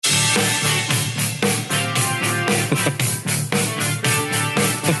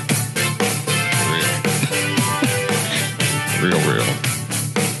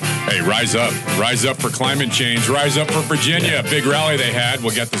Rise up. Rise up for climate change. Rise up for Virginia. Big rally they had.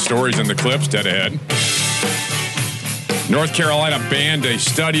 We'll get the stories and the clips dead ahead. North Carolina banned a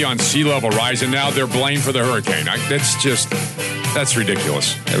study on sea level rise, and now they're blamed for the hurricane. That's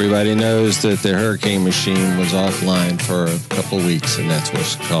ridiculous. Everybody knows that the hurricane machine was offline for a couple of weeks, and that's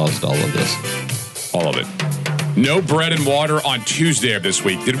what's caused all of this. All of it. No bread and water on Tuesday of this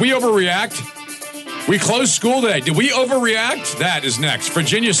week. Did we overreact? We closed school today. Did we overreact? That is next.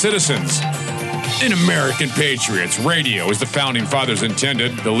 Virginia citizens and American patriots. Radio, as the founding fathers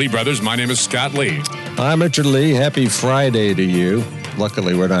intended. The Lee brothers. My name is Scott Lee. I'm Richard Lee. Happy Friday to you.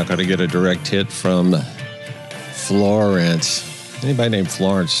 Luckily, we're not going to get a direct hit from Florence. Anybody named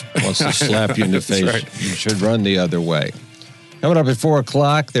Florence wants to slap you in the face, right. You should run the other way. Coming up at 4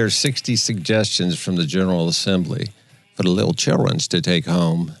 o'clock, there's 60 suggestions from the General Assembly for the little children to take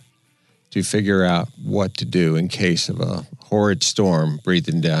home to figure out what to do in case of a horrid storm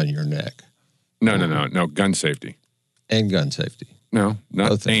breathing down your neck. No, gun safety. And gun safety. No,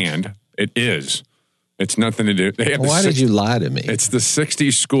 not and. It is. It's nothing to do. Why did you lie to me? It's the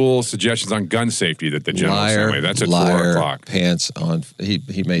 60 school suggestions on gun safety that the General Assembly. That's at 4 o'clock. Pants on. He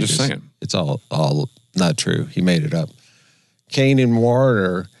made Just this. Saying. It's all not true. He made it up. Kaine and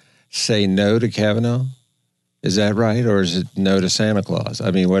Warner say no to Kavanaugh. Is that right, or is it no to Santa Claus?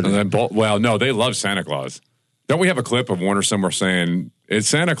 I mean, what? Well, no, they love Santa Claus. Don't we have a clip of Warner somewhere saying it's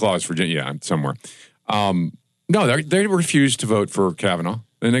Santa Claus, Virginia? Yeah, somewhere. No, they refused to vote for Kavanaugh,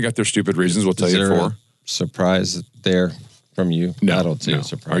 and they got their stupid reasons. We'll tell you for. Surprise there from you? No, I don't see a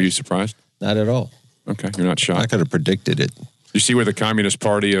surprise. Are you surprised? Not at all. Okay, you're not shocked. I could have predicted it. You see where the Communist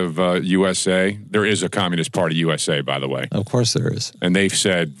Party of USA, there is a Communist Party USA, by the way. Of course there is. And they've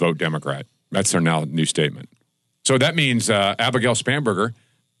said, vote Democrat. That's their now new statement. So that means Abigail Spanberger,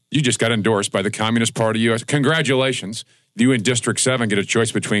 you just got endorsed by the Communist Party USA. Congratulations. You in District 7 get a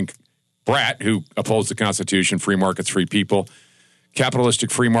choice between Brat, who upholds the Constitution, free markets, free people, capitalistic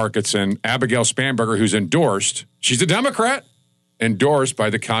free markets, and Abigail Spanberger, who's endorsed. She's a Democrat, endorsed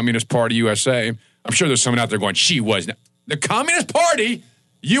by the Communist Party USA. I'm sure there's someone out there going, she was. The Communist Party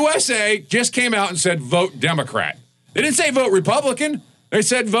USA just came out and said, vote Democrat. They didn't say vote Republican. They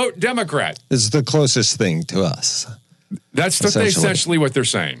said vote Democrat. It's the closest thing to us. That's essentially what they're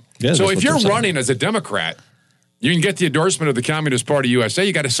saying. Yeah, so if you're running as a Democrat, you can get the endorsement of the Communist Party USA.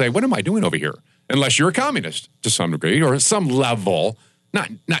 You got to say, what am I doing over here? Unless you're a communist to some degree or some level. Not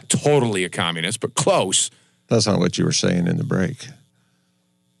totally a communist, but close. That's not what you were saying in the break.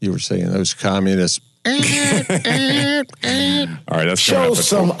 You were saying those communists. All right, that's show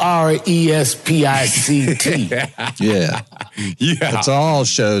some R-E-S-P-I-C-T. Yeah. That's all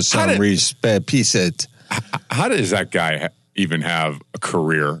shows some respect. Peace it. How does that guy even have a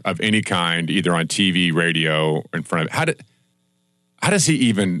career of any kind, either on TV, radio, or in front of it? How does he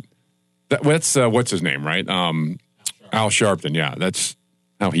even? What's his name, right? Al Sharpton. Yeah, that's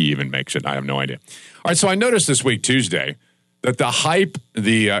how he even makes it. I have no idea. All right, so I noticed this week, Tuesday, that the hype,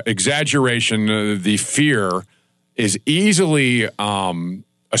 the exaggeration, the fear is easily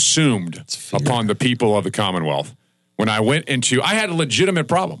assumed upon the people of the Commonwealth. When I went into, I had a legitimate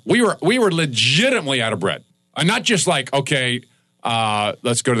problem. We were legitimately out of bread. And not just like, okay,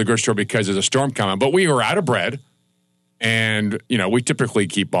 let's go to the grocery store because there's a storm coming, but we were out of bread. And, we typically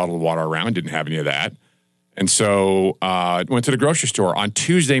keep bottled water around, didn't have any of that. And so went to the grocery store on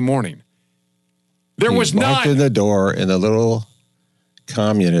Tuesday morning. There was not. Walked in the door, and the little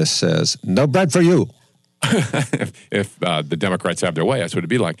communist says, "No bread for you." if the Democrats have their way, that's what it'd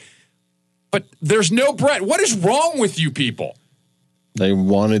be like. But there's no bread. What is wrong with you people? They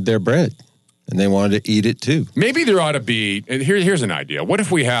wanted their bread, and they wanted to eat it too. Maybe there ought to be. Here's an idea. What if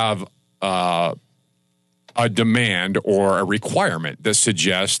we have a demand or a requirement that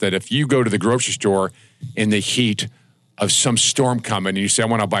suggests that if you go to the grocery store in the heat of some storm coming and you say, I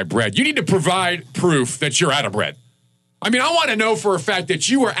want to buy bread, you need to provide proof that you're out of bread. I mean, I want to know for a fact that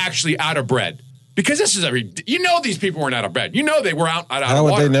you were actually out of bread. Because this is these people weren't out of bread. They were out of water. How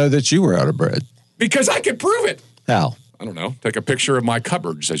would they know that you were out of bread? Because I could prove it. How? I don't know. Take a picture of my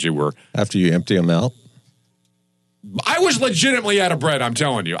cupboards as you were. After you empty them out? I was legitimately out of bread, I'm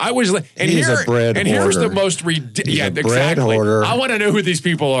telling you. He's a bread hoarder. Here's the most ridiculous. Yeah, exactly. Hoarder. I want to know who these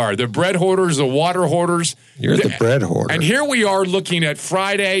people are. The bread hoarders, the water hoarders. You're the bread hoarder. And here we are looking at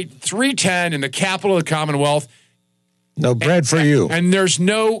Friday, 3:10 in the capital of the Commonwealth. No bread for you. And there's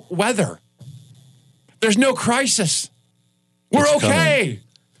no weather. There's no crisis. We're okay. Coming.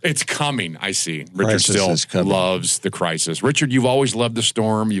 It's coming, I see. Richard still loves the crisis. Richard, you've always loved the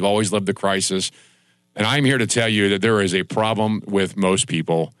storm. You've always loved the crisis. And I'm here to tell you that there is a problem with most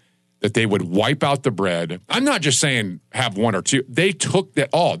people, that they would wipe out the bread. I'm not just saying have one or two. They took that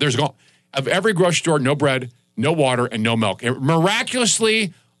all. There's gone. of every grocery store, no bread, no water, and no milk. And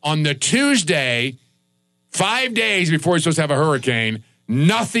miraculously, on the Tuesday, 5 days before he's supposed to have a hurricane,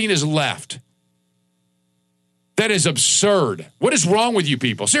 nothing is left. That is absurd. What is wrong with you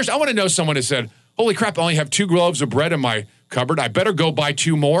people? Seriously, I want to know someone that said, holy crap, I only have 2 loaves of bread in my cupboard. I better go buy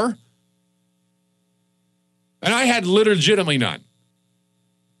 2 more. And I had legitimately none.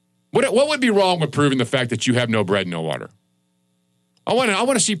 What would be wrong with proving the fact that you have no bread and no water? I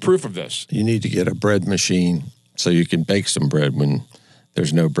want to see proof of this. You need to get a bread machine so you can bake some bread when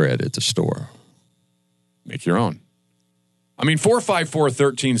there's no bread at the store. Make your own. I mean,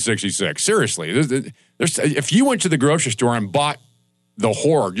 454-1366. Seriously, if you went to the grocery store and bought the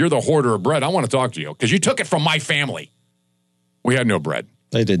hoard, you're the hoarder of bread, I want to talk to you because you took it from my family. We had no bread.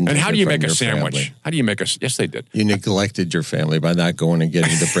 They didn't. And how do you make a sandwich? Family. How do you make a? Yes, they did. You neglected your family by not going and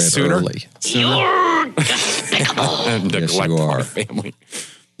getting the bread early. You're despicable. Yes, you are. My family.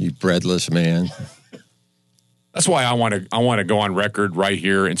 You breadless man. That's why I want to go on record right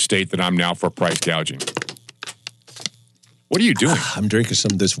here and state that I'm now for price gouging. What are you doing? I'm drinking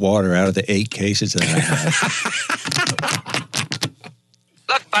some of this water out of the 8 cases that I have.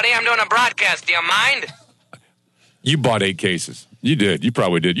 Look, buddy, I'm doing a broadcast. Do you mind? You bought 8 cases. You did. You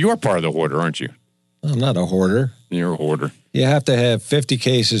probably did. You are part of the hoarder, aren't you? I'm not a hoarder. You're a hoarder. You have to have 50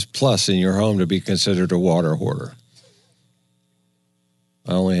 cases plus in your home to be considered a water hoarder.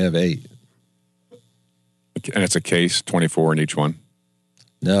 I only have 8. And it's a case, 24 in each one?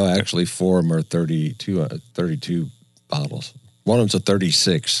 No, actually 4 of them are 32 bottles. One of them's a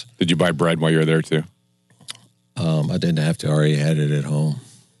 36. Did you buy bread while you were there, too? I didn't have to. I already had it at home.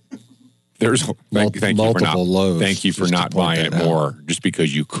 There's thank you for not buying it more just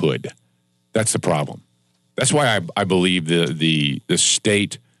because you could. That's the problem. That's why I believe the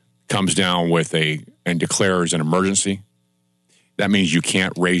state comes down with and declares an emergency. That means you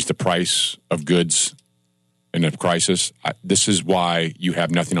can't raise the price of goods in a crisis. This is why you have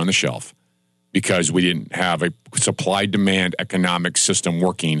nothing on the shelf, because we didn't have a supply-demand economic system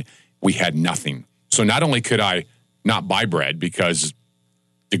working. We had nothing. So not only could I not buy bread because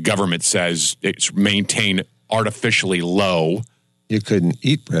the government says it's maintained artificially low. You couldn't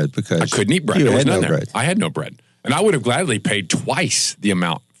eat bread because I couldn't eat bread. You There was had none no there. bread. I had no bread. And I would have gladly paid twice the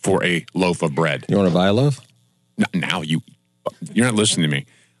amount for a loaf of bread. You want to buy a loaf? Now you're not listening to me.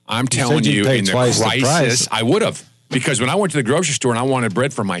 I'm telling you, pay in the twice the crisis, price. I would have. Because when I went to the grocery store and I wanted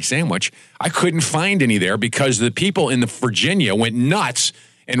bread for my sandwich, I couldn't find any there because the people in Virginia went nuts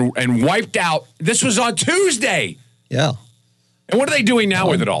and wiped out. This was on Tuesday. Yeah. And what are they doing now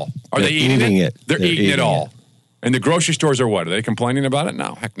with it all? Are they eating it? They're eating it all. And the grocery stores are what? Are they complaining about it?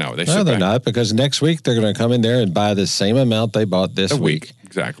 No, heck no. No, they're not, because next week they're going to come in there and buy the same amount they bought this week.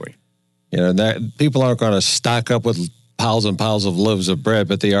 Exactly. You know, people aren't going to stock up with piles and piles of loaves of bread,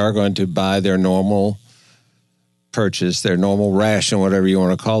 but they are going to buy their normal purchase, their normal ration, whatever you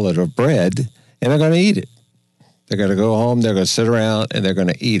want to call it, of bread, and they're going to eat it. They're going to go home, they're going to sit around, and they're going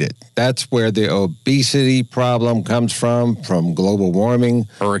to eat it. That's where the obesity problem comes from global warming,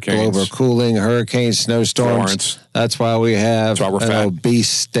 hurricanes, global cooling, hurricanes, snowstorms. Florence. That's why we have an obese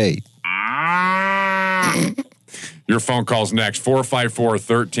state. Your phone call's next,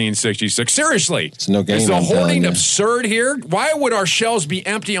 454-1366. Seriously, it's no game. Is the hoarding absurd here? Why would our shelves be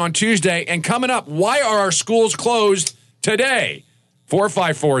empty on Tuesday? And coming up, why are our schools closed today?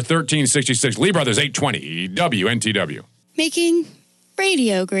 454-1366. Lee Brothers, 820 WNTW. Making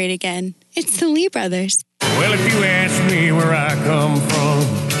radio great again. It's the Lee Brothers. Well, if you ask me where I come from,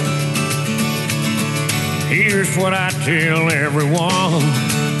 here's what I tell everyone.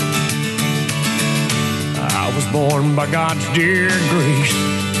 I was born by God's dear grace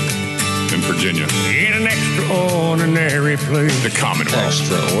in Virginia, in an extraordinary place. The Commonwealth.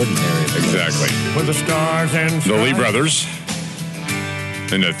 Extraordinary. Exactly. With the stars and the Lee Brothers.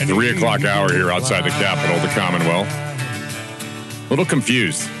 In the 3 o'clock hour here outside the Capitol, the Commonwealth. A little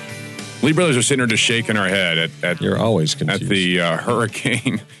confused. Lee Brothers are sitting there just shaking our head at You're always confused. At the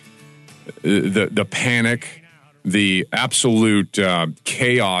hurricane, the panic, the absolute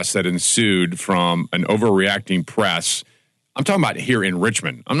chaos that ensued from an overreacting press. I'm talking about here in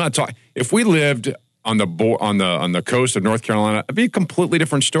Richmond. I'm not talking. If we lived on the coast of North Carolina, it'd be a completely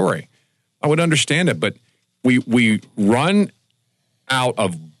different story. I would understand it, but we run out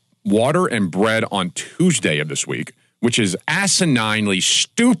of water and bread on Tuesday of this week, which is asininely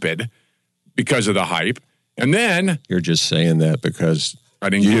stupid because of the hype. And then you're just saying that because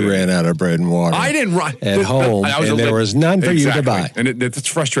you ran out of bread and water. I didn't run at home, and there was none for you to buy. And it's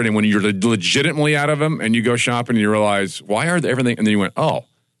frustrating when you're legitimately out of them, and you go shopping and you realize, why are everything? And then you went, oh,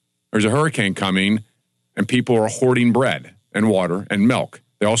 there's a hurricane coming, and people are hoarding bread and water and milk.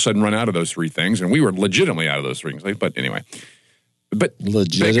 They all of a sudden run out of those three things, and we were legitimately out of those three things. But anyway. But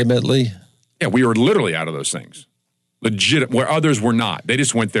legitimately? Yeah, we were literally out of those things. Where others were not. They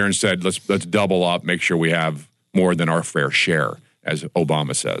just went there and said, let's double up, make sure we have more than our fair share, as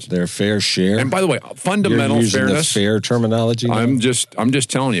Obama says. Their fair share? And by the way, fundamental You're using fairness. The fair terminology now? I'm just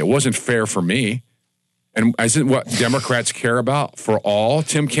telling you, it wasn't fair for me. And isn't what Democrats care about for all?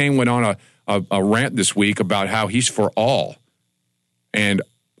 Tim Kaine went on a rant this week about how he's for all. And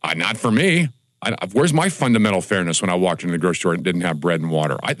not for me. Where's my fundamental fairness when I walked into the grocery store and didn't have bread and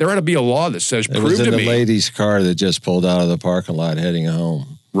water? There ought to be a law that says, prove to me. It was in the lady's car that just pulled out of the parking lot heading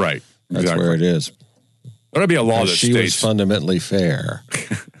home. Right. That's exactly where it is. There ought to be a law that she states. was fundamentally fair.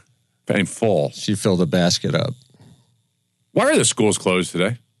 And full. She filled the basket up. Why are the schools closed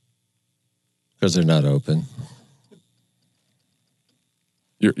today? Because they're not open.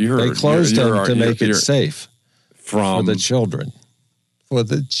 They closed them to make it safe for the children. For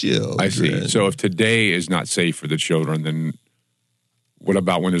the children. I see. So if today is not safe for the children, then what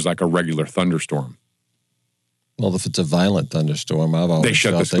about when there's like a regular thunderstorm? Well, if it's a violent thunderstorm, I've always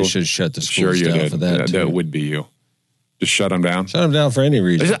felt they should shut the schools down for that, too. That would be you. Just shut them down? Shut them down for any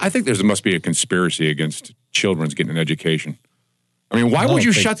reason. I think there must be a conspiracy against children's getting an education. I mean, why would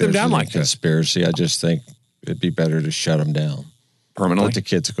you shut them down like that? Conspiracy. I just think it'd be better to shut them down. Permanently? Let the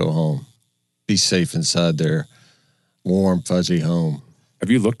kids go home. Be safe inside their warm, fuzzy home. Have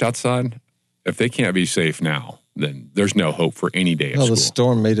you looked outside? If they can't be safe now, then there's no hope for any day at school. Well, the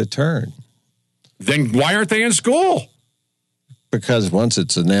storm made a turn. Then why aren't they in school? Because once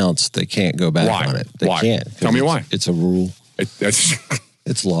it's announced, they can't go back on it. They can't. Tell me why. It's a rule.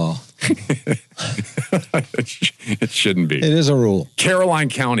 It's law. It shouldn't be. It is a rule. Caroline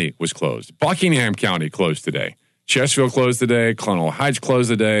County was closed. Buckingham County closed today. Chesterfield closed today. Colonial Heights closed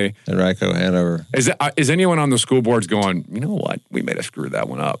today. Henrico, Hanover. Is anyone on the school boards going, you know what? We may have screwed that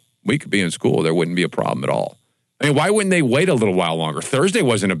one up. We could be in school. There wouldn't be a problem at all. I mean, why wouldn't they wait a little while longer? Thursday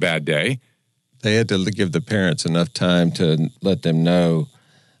wasn't a bad day. They had to give the parents enough time to let them know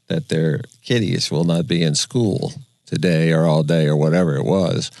that their kiddies will not be in school today or all day or whatever it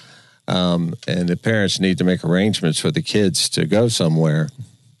was. And the parents need to make arrangements for the kids to go somewhere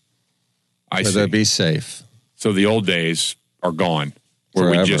where they'll be safe. So the old days are gone,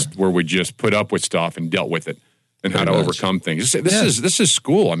 where we just put up with stuff and dealt with it and how to overcome things. This is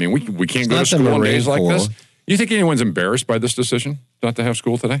school. I mean, we can't go to school on days like this. You think anyone's embarrassed by this decision not to have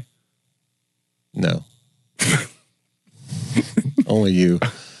school today? No. Only you.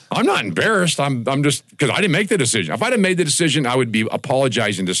 I'm not embarrassed. I'm just because I didn't make the decision. If I'd have made the decision, I would be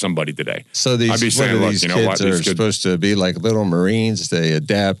apologizing to somebody today. So these, I'd be saying, look, these kids are supposed to be like little Marines. They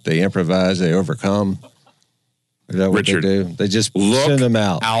adapt, they improvise, they overcome. Is that what they do? They just send them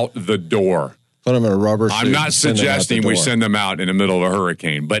out the door. Put them in a rubber suit. I'm not suggesting we send them out in the middle of a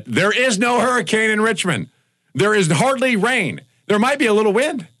hurricane, but there is no hurricane in Richmond. There is hardly rain. There might be a little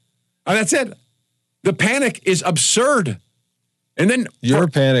wind. And that's it. The panic is absurd. And then your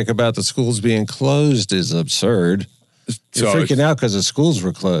panic about the schools being closed is absurd. You're freaking out because the schools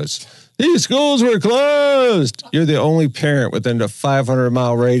were closed. These schools were closed. You're the only parent within the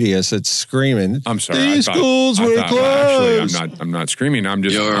 500-mile radius that's screaming. I'm sorry. These schools were closed. Actually, I'm not screaming.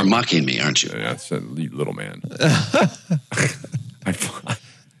 You're mocking me, aren't you? That's a little man.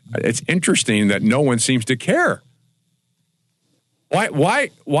 It's interesting that no one seems to care.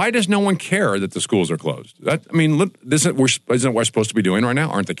 Why does no one care that the schools are closed? Isn't what we're supposed to be doing right now?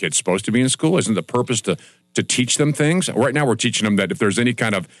 Aren't the kids supposed to be in school? Isn't the purpose to teach them things? Right now we're teaching them that if there's any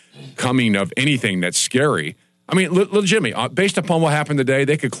kind of coming of anything that's scary, I mean, legitimately, based upon what happened today,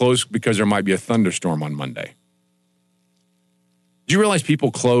 they could close because there might be a thunderstorm on Monday. Do you realize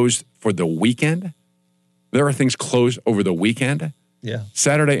people closed for the weekend? There are things closed over the weekend? Yeah.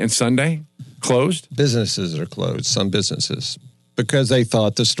 Saturday and Sunday closed? Businesses are closed, some businesses. Because they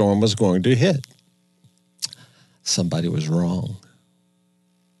thought the storm was going to hit. Somebody was wrong.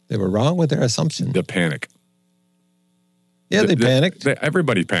 They were wrong with their assumption. The panic. Yeah, they panicked.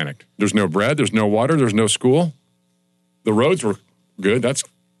 Everybody panicked. There's no bread, there's no water, there's no school. The roads were good. That's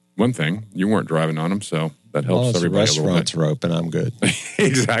one thing. You weren't driving on them, so that helps everybody a little bit. Restaurants were open. I'm good.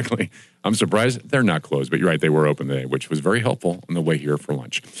 Exactly. I'm surprised they're not closed, but you're right. They were open today, which was very helpful on the way here for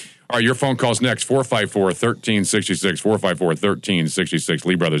lunch. All right, your phone call's next, 454-1366, 454-1366,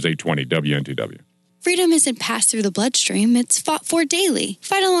 Lee Brothers 820, WNTW. Freedom isn't passed through the bloodstream, it's fought for daily.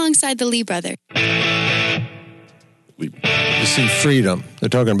 Fight alongside the Lee Brothers. You see, freedom. They're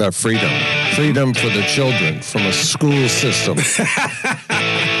talking about freedom. Freedom for the children from a school system.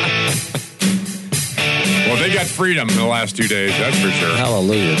 Well, they got freedom in the last 2 days, that's for sure.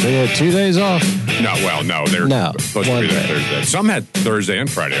 Hallelujah. They had 2 days off? No, they're supposed to be there Thursday. Some had Thursday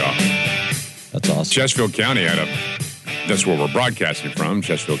and Friday off. That's awesome. Chesterfield County that's where we're broadcasting from.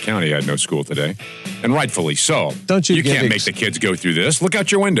 Chesterfield County had no school today, and rightfully so. You can't make the kids go through this. Look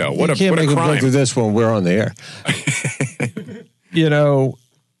out your window. What a crime. You can't make them go through this when we're on the air. You know,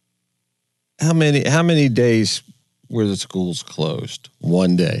 how many days were the schools closed?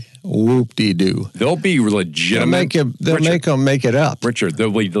 1 day. Whoop-de-doo. They'll be legitimate. They'll make them make it up. Richard,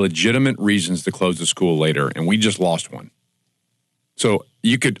 there'll be legitimate reasons to close the school later, and we just lost one. So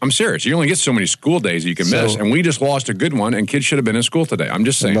I'm serious. You only get so many school days that you can miss, and we just lost a good one, and kids should have been in school today. I'm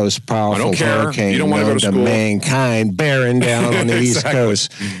just saying. The most powerful hurricane you don't want to go to school. Mankind bearing down on the East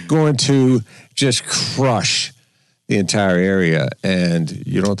Coast, going to just crush the entire area, and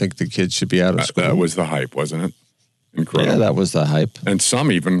you don't think the kids should be out of school? That was the hype, wasn't it? Incredible. Yeah, that was the hype. And some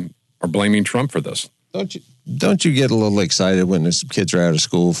even are blaming Trump for this. Don't you get a little excited when the kids are out of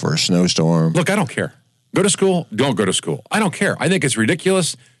school for a snowstorm? Look, I don't care. Go to school, don't go to school. I don't care. I think it's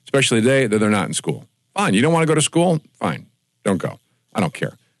ridiculous, especially today, that they're not in school. Fine. You don't want to go to school? Fine. Don't go. I don't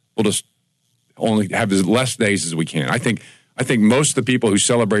care. We'll just only have as less days as we can. I think most of the people who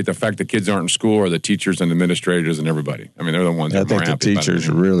celebrate the fact that kids aren't in school are the teachers and administrators and everybody. I mean, they're the ones that are more happy. I think the teachers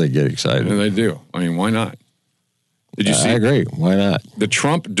really get excited. And they do. I mean, why not? Did you see? I agree. Why not? The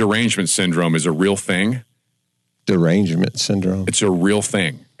Trump derangement syndrome is a real thing. Derangement syndrome? It's a real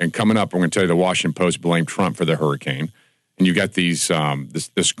thing. And coming up, I'm going to tell you the Washington Post blamed Trump for the hurricane. And you got these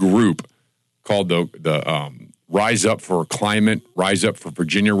this group called the Rise Up for Climate, Rise Up for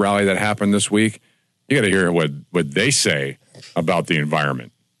Virginia rally that happened this week. You got to hear what they say about the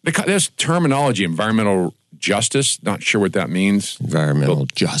environment. There's terminology, environmental justice. Not sure what that means. Environmental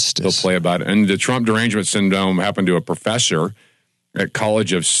justice. They'll play about it. And the Trump derangement syndrome happened to a professor at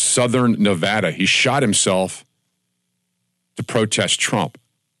College of Southern Nevada. He shot himself to protest Trump.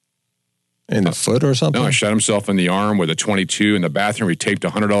 In the foot or something? No, he shot himself in the arm with a .22 in the bathroom. He taped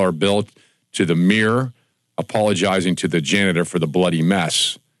a $100 bill to the mirror, apologizing to the janitor for the bloody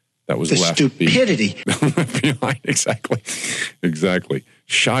mess that was left stupidity behind. Exactly.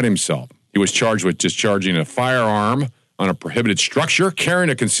 Shot himself. He was charged with discharging a firearm on a prohibited structure, carrying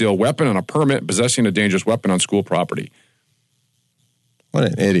a concealed weapon on a permit, possessing a dangerous weapon on school property. What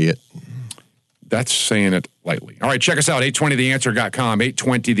an idiot. That's saying it lightly. All right, check us out, 820theanswer.com,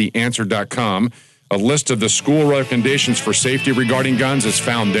 820theanswer.com. A list of the school recommendations for safety regarding guns is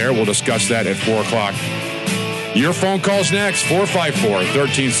found there. We'll discuss that at 4 o'clock. Your phone calls next,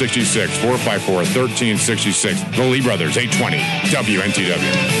 454-1366, 454-1366. The Lee Brothers, 820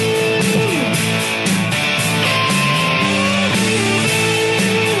 WNTW.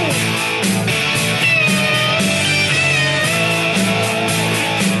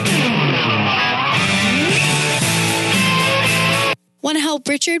 Want to help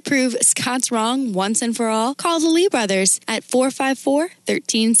Richard prove Scott's wrong once and for all? Call the Lee Brothers at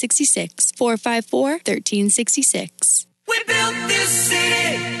 454-1366. 454-1366. We built this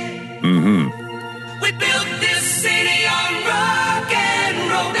city. Mm-hmm. We built this city on rock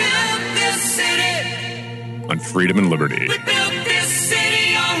and roll. Built this city on freedom and liberty. We built this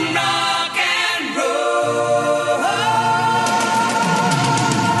city on rock and roll.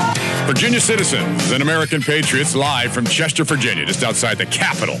 Virginia citizens and American patriots live from Chester, Virginia, just outside the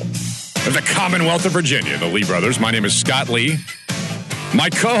capital of the Commonwealth of Virginia, the Lee Brothers. My name is Scott Lee. My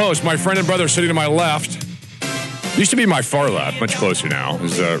co-host, my friend and brother sitting to my left, used to be my far left, much closer now,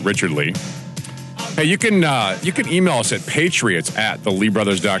 is Richard Lee. Hey, you can email us at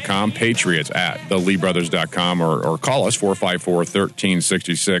patriots@theleebrothers.com, patriots@theleebrothers.com, or call us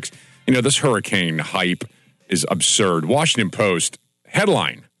 454-1366. You know, this hurricane hype is absurd. Washington Post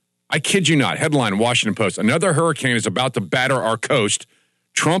headline. I kid you not. Headline, Washington Post. Another hurricane is about to batter our coast.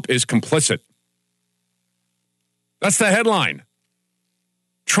 Trump is complicit. That's the headline.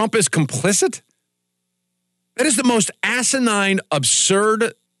 Trump is complicit? That is the most asinine,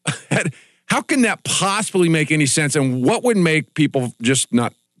 absurd. How can that possibly make any sense? And what would make people just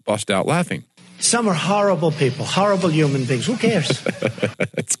not bust out laughing? Some are horrible people, horrible human beings. Who cares?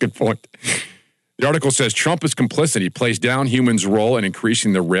 That's a good point. The article says Trump is complicit. He plays down humans' role in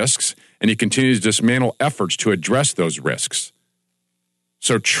increasing the risks, and he continues to dismantle efforts to address those risks.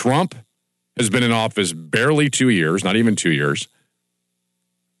 So Trump has been in office barely 2 years, not even 2 years.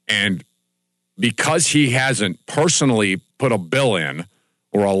 And because he hasn't personally put a bill in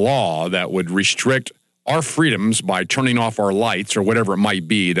or a law that would restrict our freedoms by turning off our lights or whatever it might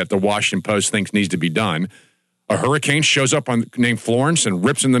be that the Washington Post thinks needs to be done, a hurricane shows up named Florence and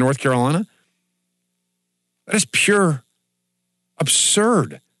rips into North Carolina? That is pure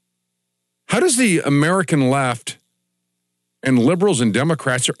absurd. How does the American left and liberals and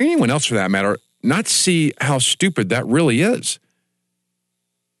Democrats, or anyone else for that matter, not see how stupid that really is?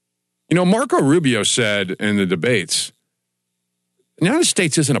 You know, Marco Rubio said in the debates, the United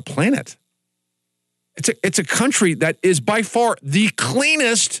States isn't a planet. It's a country that is by far the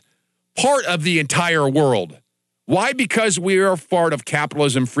cleanest part of the entire world. Why? Because we are part of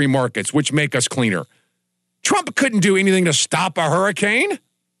capitalism, free markets, which make us cleaner. Trump couldn't do anything to stop a hurricane.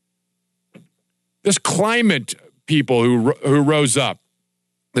 This climate people who rose up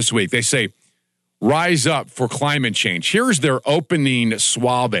this week, they say, rise up for climate change. Here's their opening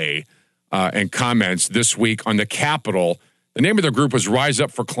suave and comments this week on the Capitol. The name of their group was Rise Up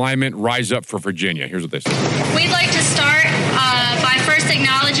for Climate, Rise Up for Virginia. Here's what they say. We'd like to start by first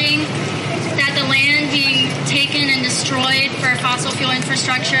acknowledging that the land being taken and destroyed for fossil fuel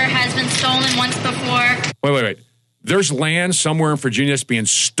infrastructure has been stolen once before. Wait. There's land somewhere in Virginia that's being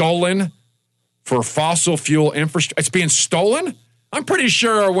stolen for fossil fuel infrastructure. It's being stolen? I'm pretty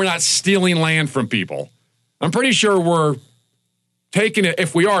sure we're not stealing land from people. I'm pretty sure we're taking it.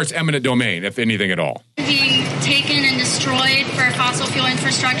 If we are, it's eminent domain, if anything at all. Being taken and destroyed for fossil fuel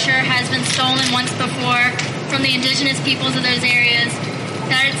infrastructure has been stolen once before from the indigenous peoples of those areas.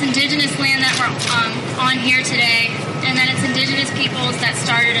 That it's indigenous land that we're on here today, and that it's indigenous peoples that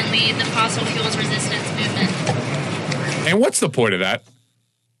started and lead the fossil fuels resistance movement. And what's the point of that?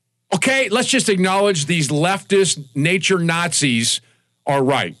 Okay, let's just acknowledge these leftist nature Nazis are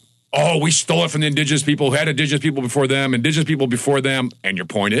right. Oh, we stole it from the indigenous people who had indigenous people before them, And your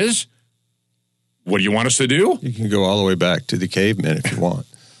point is, what do you want us to do? You can go all the way back to the cavemen if you want.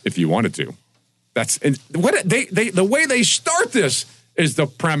 If you wanted to. That's what the way they start this is the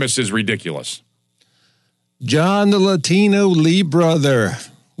premise is ridiculous. John, the Latino Lee brother,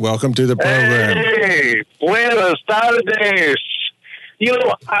 welcome to the program. Hey, buenas tardes. You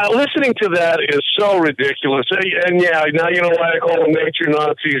know, listening to that is so ridiculous. And yeah, now you know why I call them nature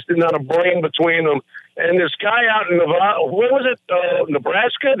Nazis. There's not a brain between them. And this guy out in Nevada, what was it,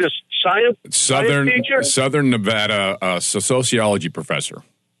 Nebraska, this science teacher? Southern Nevada, sociology professor.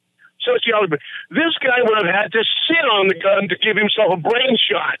 Sociology. This guy would have had to sit on the gun to give himself a brain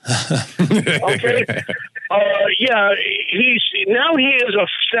shot. Okay? He is a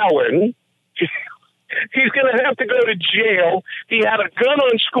felon. He's going to have to go to jail. He had a gun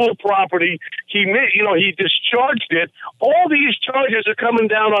on school property. He discharged it. All these charges are coming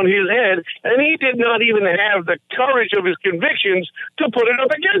down on his head, and he did not even have the courage of his convictions to put it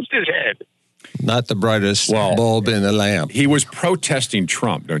up against his head. Not the brightest bulb in the lamp. He was protesting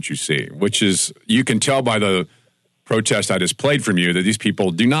Trump, don't you see? Which is, you can tell by the protest I just played from you that these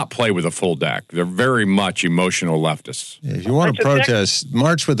people do not play with a full deck. They're very much emotional leftists. Yeah, if you want to protest,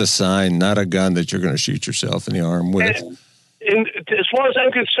 march with a sign, not a gun that you're going to shoot yourself in the arm with. And as far as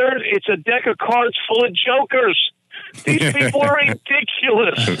I'm concerned, it's a deck of cards full of jokers. These people are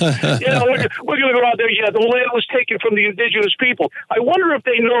ridiculous. We're going to go out there. Yeah, the land was taken from the indigenous people. I wonder if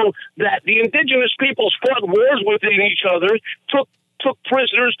they know that the indigenous peoples fought wars within each other, took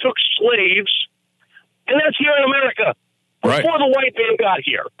prisoners, took slaves. And that's here in America before the white man got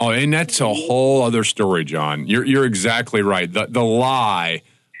here. Oh, and that's a whole other story, John. You're exactly right. The lie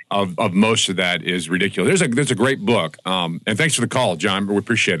of most of that is ridiculous. There's a great book. And thanks for the call, John. We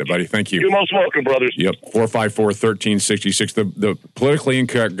appreciate it, buddy. Thank you. You're most welcome, brothers. Yep. 454-1366. The politically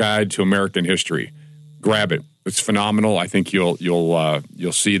incorrect guide to American history. Grab it. It's phenomenal. I think you'll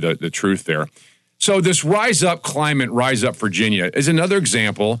see the truth there. So this Rise Up Climate, Rise Up Virginia is another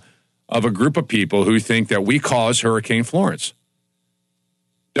example of a group of people who think that we caused Hurricane Florence.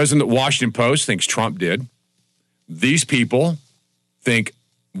 Doesn't the Washington Post thinks Trump did? These people think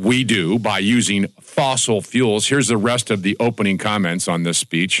we do by using fossil fuels. Here's the rest of the opening comments on this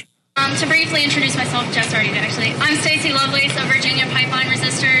speech. To briefly introduce myself, Jeff's already did, actually. I'm Stacey Lovelace of Virginia Pipeline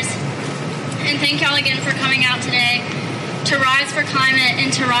Resistors. And thank y'all again for coming out today to rise for climate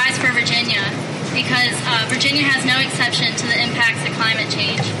and to rise for Virginia. Because Virginia has no exception to the impacts of climate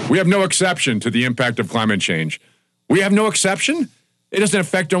change. We have no exception to the impact of climate change. We have no exception? It doesn't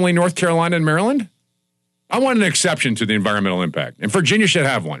affect only North Carolina and Maryland? I want an exception to the environmental impact, and Virginia should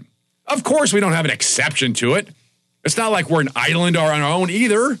have one. Of course we don't have an exception to it. It's not like we're an island or on our own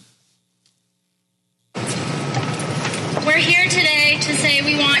either. We're here today to say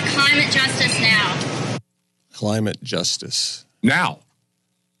we want climate justice now. Climate justice. Now.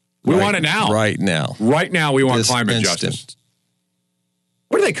 We want it now. Right now. Right now we want This climate instant. justice.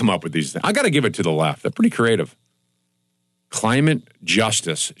 Where do they come up with these things? I got to give it to the left. They're pretty creative. Climate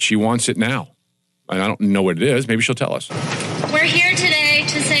justice. She wants it now. I don't know what it is. Maybe she'll tell us. We're here today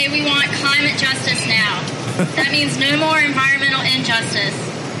to say we want climate justice now. That means no more environmental injustice.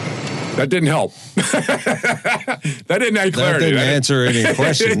 That didn't help. That didn't add clarity. That didn't answer any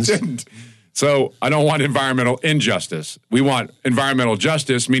questions. It didn't. So I don't want environmental injustice. We want environmental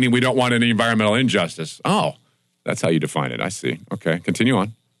justice, meaning we don't want any environmental injustice. Oh, that's how you define it. I see. Okay, continue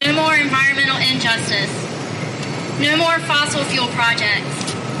on. No more environmental injustice. No more fossil fuel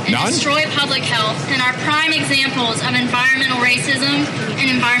projects. And None? destroy public health and are prime examples of environmental racism and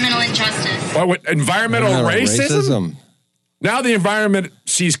environmental injustice. What environmental racism? Now the environment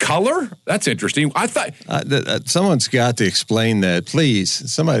sees color? That's interesting. I thought someone's got to explain that.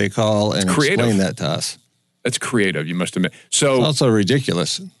 Please, somebody call and explain that to us. That's creative, you must admit. So it's also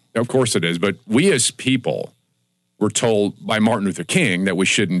ridiculous. Of course it is. But we as people were told by Martin Luther King that we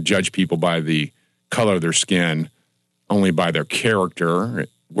shouldn't judge people by the color of their skin, only by their character.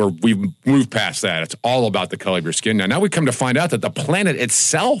 We've moved past that. It's all about the color of your skin now. Now we come to find out that the planet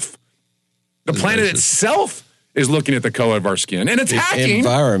itself is looking at the color of our skin and attacking. The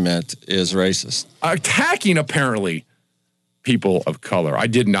environment is racist. Attacking, apparently, people of color. I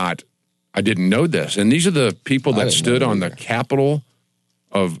didn't know this. And these are the people that stood on the Capitol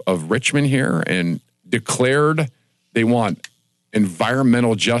of Richmond here and declared they want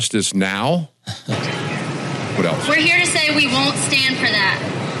environmental justice now. What else? We're here to say we won't stand for that.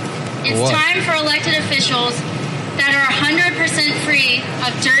 It's time for elected officials that are 100% free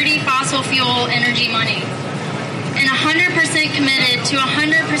of dirty fossil fuel energy money and 100% committed to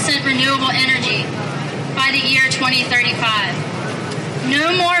 100% renewable energy by the year 2035.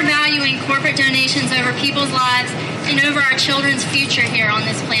 No more valuing corporate donations over people's lives and over our children's future here on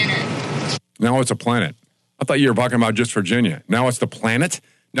this planet. Now it's a planet. I thought you were talking about just Virginia. Now it's the planet.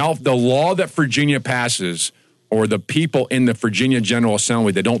 Now the law that Virginia passes, or the people in the Virginia General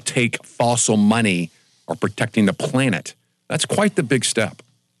Assembly that don't take fossil money, are protecting the planet. That's quite the big step.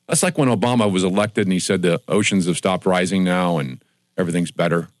 That's like when Obama was elected and he said the oceans have stopped rising now and everything's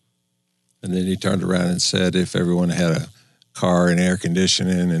better. And then he turned around and said if everyone had a car and air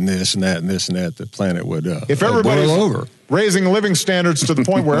conditioning and this and that and this and that, the planet would if everybody's boil over. Raising living standards to the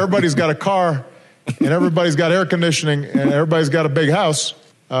point where everybody's got a car and everybody's got air conditioning and everybody's got a big house,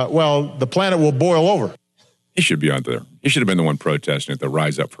 the planet will boil over. He should be out there. He should have been the one protesting at the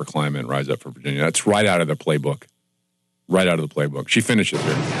Rise Up for Climate, Rise Up for Virginia. That's right out of the playbook. Right out of the playbook. She finishes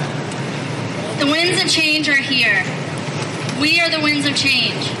here. The winds of change are here. We are the winds of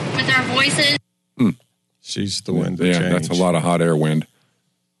change with our voices. She's the wind of change. Yeah, that's a lot of hot air wind.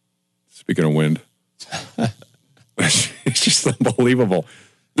 Speaking of wind. It's just unbelievable.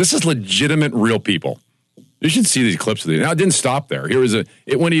 This is legitimate, real people. You should see these clips of these. Now, it didn't stop there.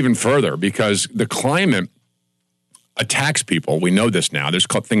 It went even further because the climate attacks people. We know this now. There's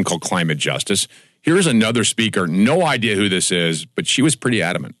a thing called climate justice. Here's another speaker. No idea who this is, but she was pretty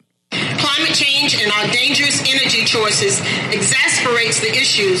adamant. Climate change and our dangerous energy choices exacerbates the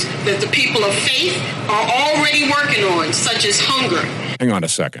issues that the people of faith are already working on, such as hunger. Hang on a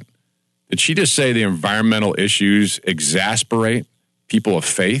second. Did she just say the environmental issues exasperate people of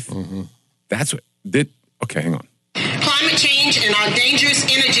faith? Mm-hmm. That's what did. Okay, hang on. Climate change and our dangerous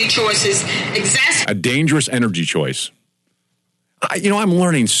energy choices a dangerous energy choice. I'm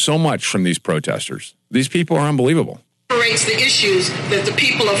learning so much from these protesters. These people are unbelievable. Separates the issues that the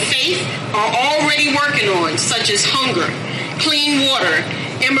people of faith are already working on, such as hunger, clean water,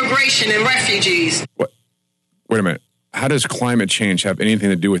 immigration, and refugees. What? Wait a minute. How does climate change have anything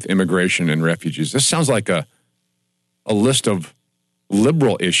to do with immigration and refugees? This sounds like a list of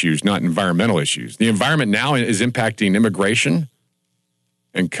liberal issues, not environmental issues. The environment now is impacting immigration.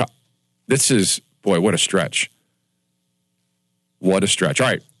 And this is, boy, what a stretch. What a stretch. All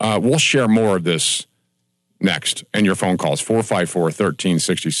right, we'll share more of this next. And your phone calls,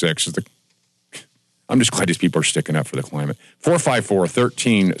 454-1366. I'm just glad these people are sticking up for the climate.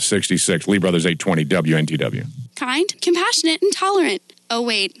 454-1366, Lee Brothers 820 WNTW. Kind, compassionate, and tolerant. Oh,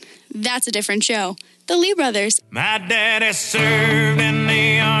 wait, that's a different show. The Lee Brothers. My daddy served in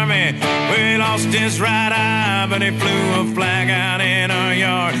the army. We lost his right eye, but he flew a flag out in our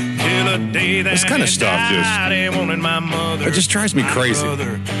yard till the day that this kind of stuff it just drives me crazy.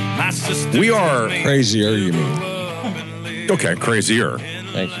 We are crazier, you mean? Okay, crazier.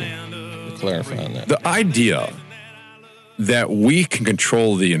 Thank you for clarifying that. The idea that we can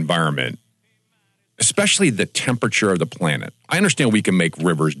control the environment, especially the temperature of the planet. I understand we can make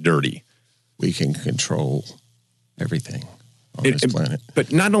rivers dirty. We can control everything on this planet.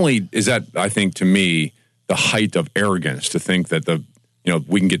 But not only is that, I think, to me, the height of arrogance to think that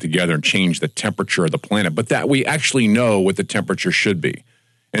we can get together and change the temperature of the planet, but that we actually know what the temperature should be.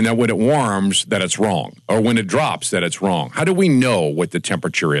 And that when it warms, that it's wrong. Or when it drops, that it's wrong. How do we know what the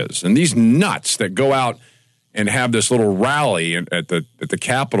temperature is? And these nuts that go out and have this little rally at the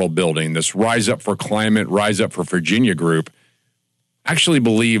Capitol building, this Rise Up for Climate, Rise Up for Virginia group, actually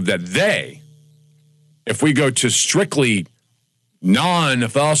believe that if we go to strictly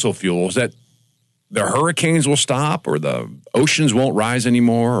non-fossil fuels, that the hurricanes will stop or the oceans won't rise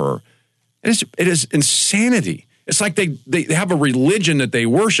anymore. Or it is insanity. It's like they have a religion that they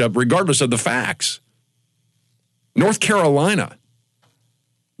worship regardless of the facts. North Carolina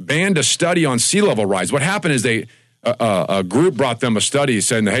banned a study on sea level rise. What happened is a group brought them a study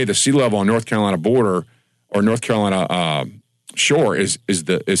saying that, hey, the sea level on North Carolina border or North Carolina shore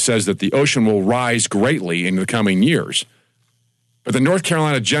it says that the ocean will rise greatly in the coming years. But the North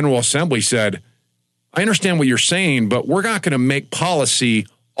Carolina General Assembly said, I understand what you're saying, but we're not going to make policy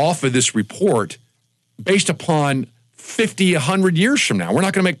off of this report based upon 50, 100 years from now. We're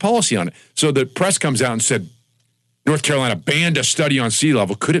not going to make policy on it. So the press comes out and said, North Carolina banned a study on sea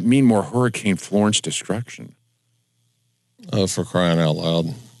level. Could it mean more Hurricane Florence destruction? Oh, for crying out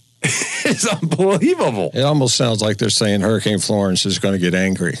loud. It's unbelievable. It almost sounds like they're saying Hurricane Florence is going to get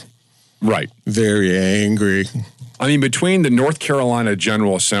angry. Right. Very angry. I mean, between the North Carolina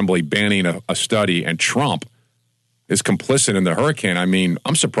General Assembly banning a study and Trump is complicit in the hurricane, I mean,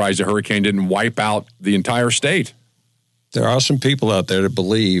 I'm surprised the hurricane didn't wipe out the entire state. There are some people out there that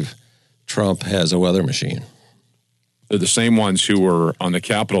believe Trump has a weather machine. They're the same ones who were on the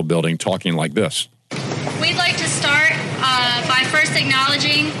Capitol building talking like this. We'd like to start by first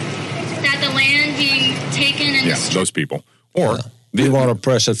acknowledging that the land being taken and destroyed. Those people. Or we want to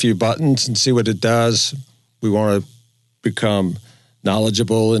press a few buttons and see what it does. We want to become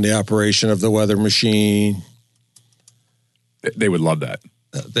knowledgeable in the operation of the weather machine. They would love that.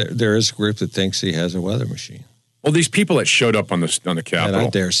 There is a group that thinks he has a weather machine. Well, these people that showed up on the Capitol. And I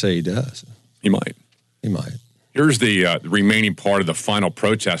dare say he does. He might. He might. Here's the remaining part of the final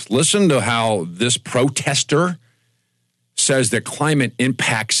protest. Listen to how this protester says that climate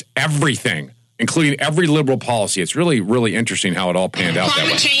impacts everything, including every liberal policy. It's really, really interesting how it all panned out that way.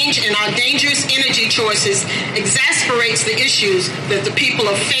 Climate change and our dangerous energy choices exasperates the issues that the people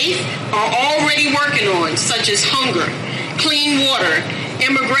of faith are already working on, such as hunger, clean water,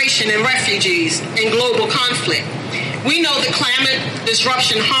 immigration and refugees, and global conflict. We know that climate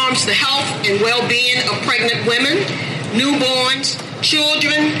disruption harms the health and well-being of pregnant women, newborns,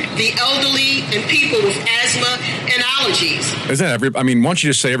 children, the elderly, and people with asthma and allergies. Isn't that why don't you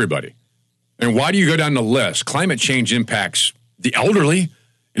just say everybody? And why do you go down the list? Climate change impacts the elderly.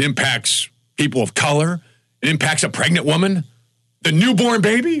 It impacts people of color. It impacts a pregnant woman, the newborn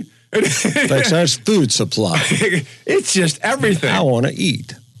baby. That's our food supply. It's just everything. I want to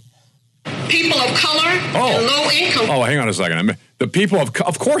eat. People of color and low income. Oh, hang on a second. The people of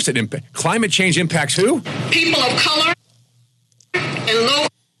course it impacts. Climate change impacts who? People of color and low.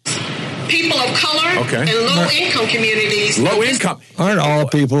 People of color and low income communities. Low income. Aren't all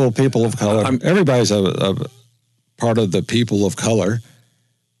people of color? Everybody's a part of the people of color,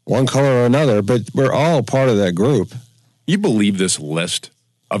 one color or another, but we're all part of that group. You believe this list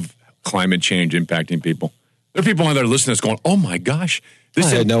of climate change impacting people? There are people on there listening to this going, oh my gosh. I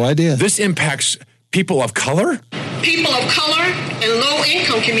had no idea. This impacts people of color? People of color and low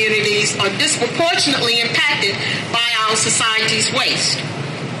income communities are disproportionately impacted by our society's waste.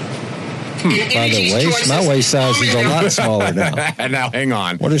 By the waist? My waist size is a lot smaller now. And now, hang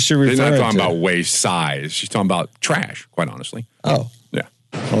on. What is she referring to? She's not talking about waist size. She's talking about trash, quite honestly. Oh. Yeah.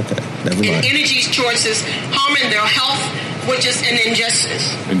 Okay. Never mind. Energy choices harming their health, which is an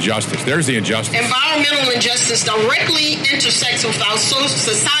injustice. Injustice. There's the injustice. Environmental injustice directly intersects with our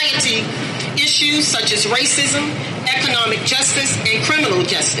society issues such as racism, economic justice, and criminal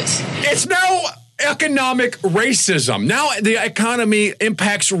justice. It's no economic racism. Now the economy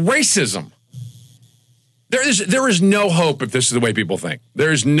impacts racism. There is no hope if this is the way people think.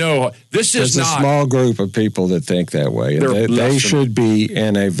 There's no. This is There's not a small group of people that think that way. And they should be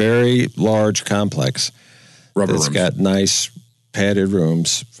in a very large complex that's got nice padded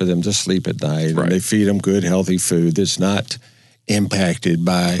rooms for them to sleep at night. Right. And they feed them good, healthy food that's not impacted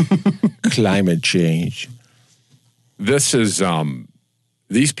by climate change. This is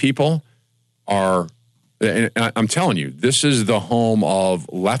these people are. And I'm telling you, this is the home of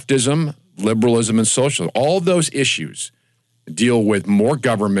leftism, liberalism, and socialism. All those issues deal with more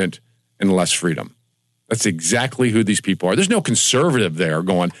government and less freedom. That's exactly who these people are. There's no conservative there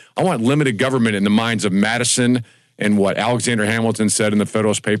going, I want limited government in the minds of Madison and what Alexander Hamilton said in the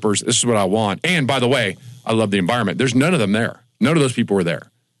Federalist Papers. This is what I want. And by the way, I love the environment. There's none of them there. None of those people were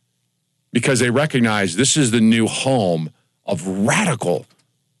there because they recognize this is the new home of radical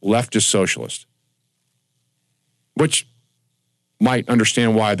leftist socialists, which might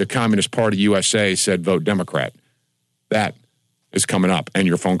understand why the Communist Party USA said vote Democrat. That is coming up. And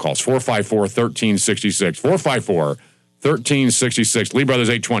your phone calls, 454-1366. 454-1366. Lee Brothers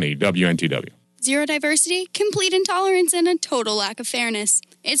 820, WNTW. Zero diversity, complete intolerance, and a total lack of fairness.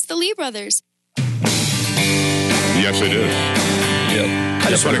 It's the Lee Brothers. Yes, it is. Yep. I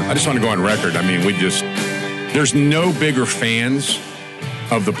just want to go on record. I mean, there's no bigger fans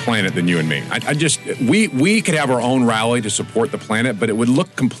of the planet than you and me. We could have our own rally to support the planet, but it would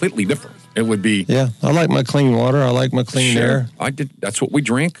look completely different. It would be... Yeah, I like my clean water. I like my clean air. That's what we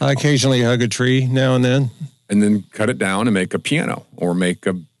drink. I occasionally hug a tree now and then. And then cut it down and make a piano or make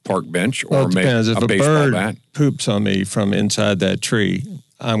a park bench or make depends. a if baseball bird bat. Poops on me from inside that tree,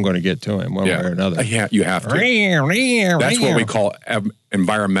 I'm going to get to him one way or another. Yeah, you have to. That's what we call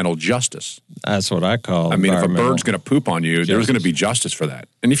environmental justice. That's what I call. I mean, if a bird's going to poop on you, there's going to be justice for that.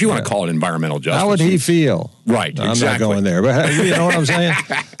 And if you want to call it environmental justice, how would he feel? Right, I'm exactly. not going there, but you know what I'm saying?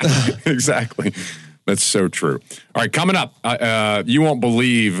 Exactly. That's so true. All right, coming up, you won't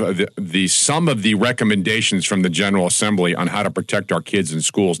believe some of the recommendations from the General Assembly on how to protect our kids in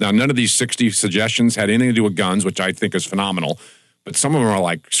schools. Now, none of these 60 suggestions had anything to do with guns, which I think is phenomenal. But some of them are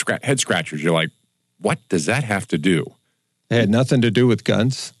like head scratchers. You're like, what does that have to do? It had nothing to do with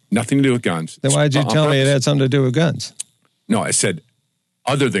guns. Nothing to do with guns. Then why did you tell me it had something to do with guns? No, I said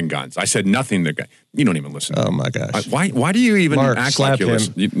other than guns. I said nothing to guns. You don't even listen. Oh, my gosh. Why do you even Mark, act slap like you him.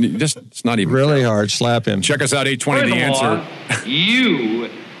 listen? It's not even really fair. hard. Slap him. Check us out, 820 The Answer. You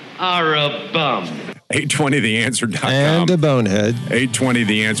are a bum. 820theanswer.com. And a bonehead.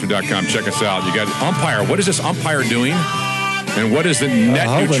 820theanswer.com. Check us out. You got umpire. What is this umpire doing? And what is the net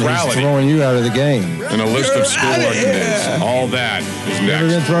neutrality? He's throwing you out of the game. And a list of school ordinances. All that is You ever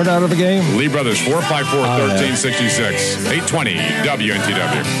next. been thrown out of a game? Lee Brothers, 454-1366. 820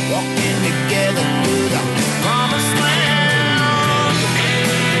 WNTW. Walking together through the promised land.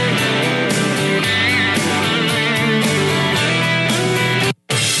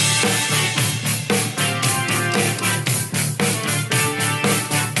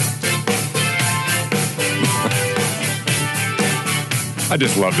 I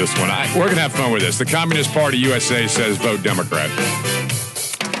just love this one. We're going to have fun with this. The Communist Party USA says vote Democrat.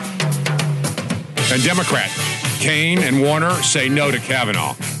 And Democrat, Kaine and Warner say no to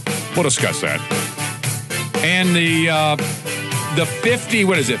Kavanaugh. We'll discuss that. And the 50,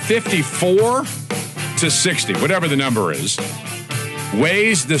 what is it, 54 to 60, whatever the number is,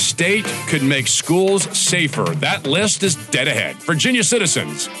 ways the state could make schools safer. That list is dead ahead. Virginia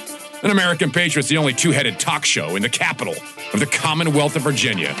citizens. An American Patriots, the only two-headed talk show in the capital of the Commonwealth of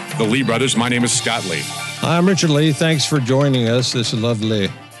Virginia. The Lee Brothers. My name is Scott Lee. I'm Richard Lee. Thanks for joining us this lovely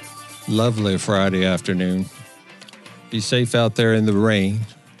Friday afternoon. Be safe out there in the rain.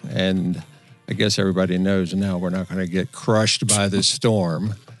 And I guess everybody knows now we're not going to get crushed by this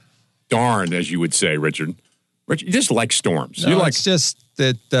storm. Darn, as you would say, Richard. Richard, you just like storms. No, it's just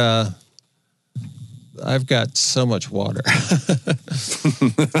that I've got so much water. I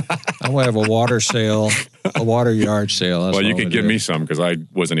want to have a water sale, a water yard sale. That's well, you what can give me some because I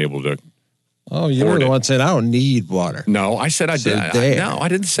wasn't able to. Oh, you were the one saying I don't need water. No, I said I did. No, I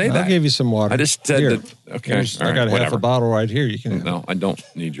didn't say that. I'll give you some water. I just said here. that. Okay, I got half a bottle right here. You can. No, I don't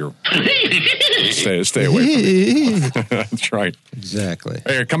need your. Stay away from me. That's right. Exactly.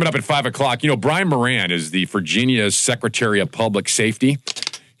 Hey, coming up at 5 o'clock. You know, Brian Moran is the Virginia's Secretary of Public Safety.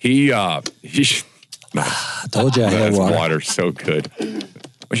 He. I told you I had water. So good.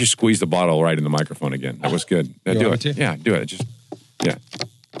 I should squeeze the bottle right in the microphone again. That was good. Do it. Yeah, do it. Just yeah.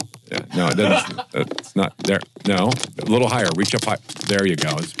 No, it doesn't. It's not there. No, a little higher. Reach up high. There you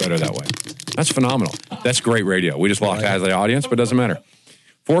go. It's better that way. That's phenomenal. That's great radio. We just lost half the audience, but it doesn't matter.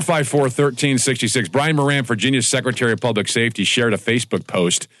 454-1366. Brian Moran, Virginia's Secretary of Public Safety, shared a Facebook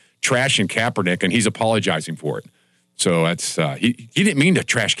post trashing Kaepernick, and he's apologizing for it. So that's he didn't mean to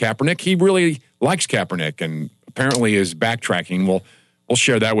trash Kaepernick. He really likes Kaepernick, and apparently is backtracking. We'll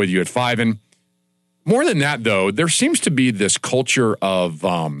share that with you at 5. And more than that, though, there seems to be this culture of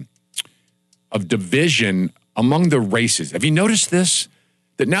division among the races. Have you noticed this?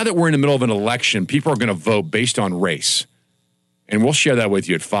 That now that we're in the middle of an election, people are going to vote based on race. And we'll share that with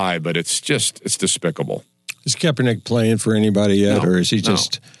you at 5, but it's despicable. Is Kaepernick playing for anybody yet, or is he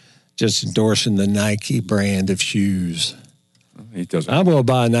just endorsing the Nike brand of shoes? He doesn't. I'm going to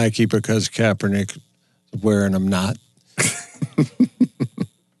buy Nike because Kaepernick is wearing them not.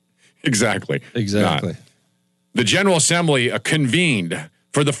 Exactly. Exactly. Not. The General Assembly convened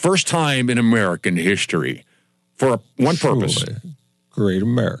for the first time in American history for one purpose. Great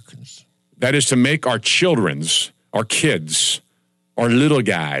Americans. That is to make our kids, our little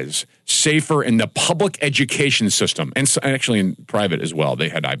guys, safer in the public education system, and actually in private as well. They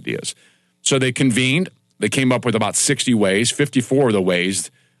had ideas. So they convened. They came up with about 60 ways. 54 of the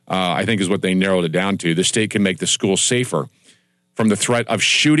ways, I think, is what they narrowed it down to. The state can make the schools safer from the threat of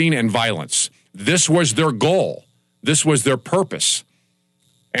shooting and violence. This was their goal. This was their purpose.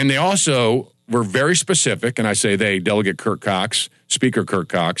 And they also were very specific, and I say they, Delegate Kirk Cox, Speaker Kirk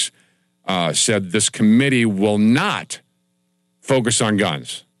Cox, said this committee will not focus on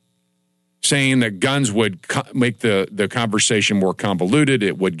guns, saying that guns would make the conversation more convoluted.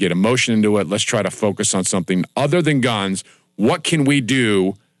 It would get emotion into it. Let's try to focus on something other than guns. What can we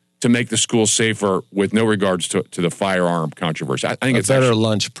do to make the schools safer with no regards to the firearm controversy? I think it's a better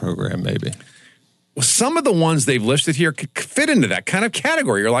lunch program, maybe. Well, some of the ones they've listed here could fit into that kind of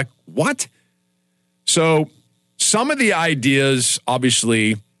category. You're like, what? So some of the ideas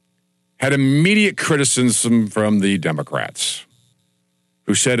obviously had immediate criticism from the Democrats,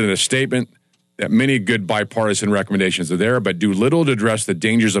 who said in a statement that many good bipartisan recommendations are there, but do little to address the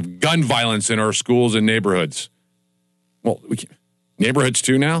dangers of gun violence in our schools and neighborhoods. Well, neighborhoods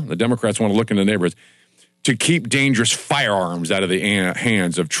too now? The Democrats want to look into neighborhoods to keep dangerous firearms out of the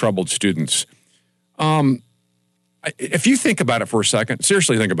hands of troubled students. If you think about it for a second,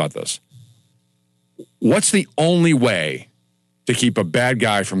 seriously think about this. What's the only way to keep a bad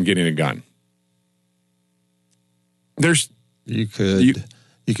guy from getting a gun?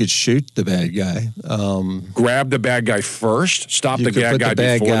 You could shoot the bad guy. Grab the bad guy first. Stop the bad guy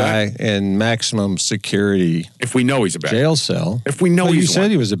before that. In maximum security. If we know he's a bad jail cell. If we know you he's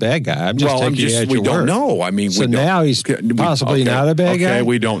said he was a bad guy. I'm just taking you at your we don't word. know. I mean, so now he's possibly not a bad guy. Okay,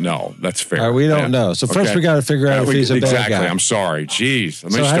 we don't know. That's fair. All right, we don't know. So first we got to figure out if he's a bad guy. Exactly. I'm sorry. Jeez.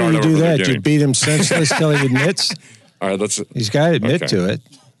 Let me so start how do you over do from the that? beginning. You beat him senseless till he admits. All right. He's got to admit to it.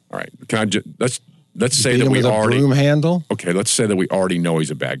 All right. Can I let's say beat that him we with already a broom handle. Okay. Let's say that we already know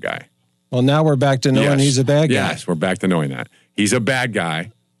he's a bad guy. Well, now we're back to knowing he's a bad guy. Yes, we're back to knowing that. He's a bad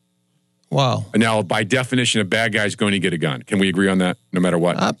guy. Wow. And now, by definition, a bad guy is going to get a gun. Can we agree on that, no matter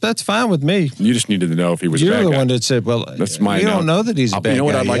what? That's fine with me. You just needed to know if he was a bad guy. You're the one that said, well, that's my you don't know that he's a bad guy. You know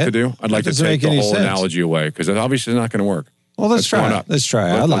what I'd like to do? I'd like to take the whole sense. analogy away, because it obviously is not going to work. Well, let's try it. Let's try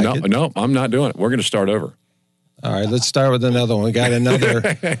it. I like it. No, I'm not doing it. We're going to start over. All right, let's start with another one. We got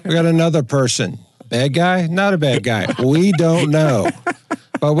another person. Bad guy? Not a bad guy. We don't know.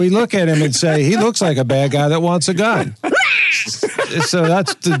 But we look at him and say, he looks like a bad guy that wants a gun. So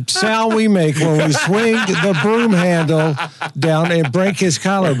that's the sound we make when we swing the broom handle down and break his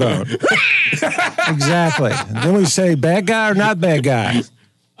collarbone. Exactly. And then we say, bad guy or not bad guy?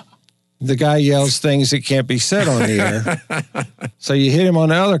 The guy yells things that can't be said on the air. So you hit him on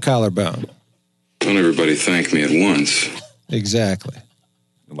the other collarbone. Don't everybody thank me at once. Exactly.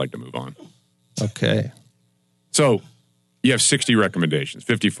 I'd like to move on. Okay. So you have 60 recommendations,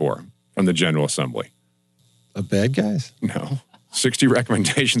 54 from the General Assembly. Of bad guys? No. 60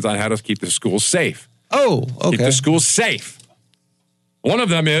 recommendations on how to keep the schools safe. Oh, okay. Keep the schools safe. One of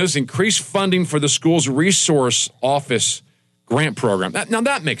them is increase funding for the school's resource office grant program. Now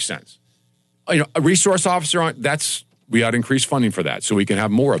that makes sense. A resource officer, we ought to increase funding for that so we can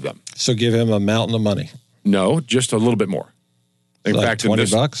have more of them. So give him a mountain of money. No, just a little bit more. In like fact,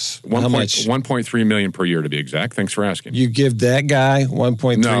 $20? How much? $1.3 million per year to be exact. Thanks for asking. You give that guy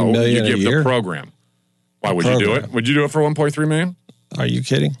 $1.3 million a year? No, you give the program. Why would you do it? Would you do it for $1.3 million? Are you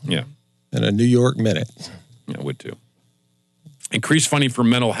kidding? Yeah. In a New York minute. Yeah, I would too. Increase funding for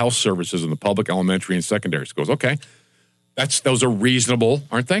mental health services in the public elementary and secondary schools. Okay. Those are reasonable,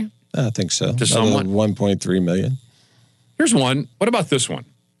 aren't they? I think so. To someone. $1.3 million. Here's one. What about this one?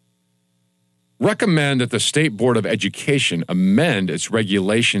 Recommend that the State Board of Education amend its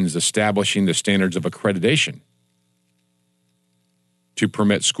regulations establishing the standards of accreditation to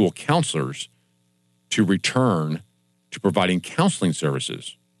permit school counselors to return to providing counseling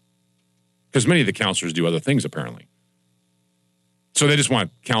services. Because many of the counselors do other things, apparently. So they just want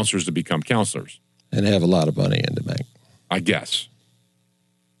counselors to become counselors. And have a lot of money in the bank. I guess.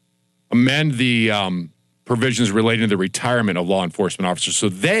 Amend the provisions relating to the retirement of law enforcement officers so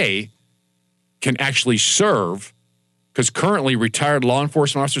they can actually serve, because currently retired law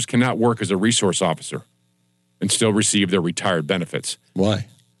enforcement officers cannot work as a resource officer and still receive their retired benefits. Why?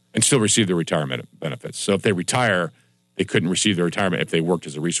 And still receive their retirement benefits. So if they retire, they couldn't receive their retirement if they worked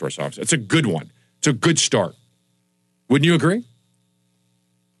as a resource officer. It's a good one. It's a good start. Wouldn't you agree?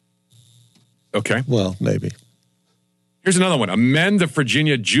 Okay. Well, maybe. Here's another one. Amend the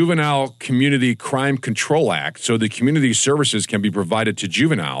Virginia Juvenile Community Crime Control Act so the community services can be provided to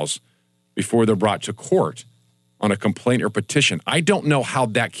juveniles before they're brought to court on a complaint or petition. I don't know how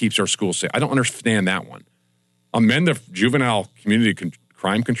that keeps our schools safe. I don't understand that one. Amend the Juvenile Community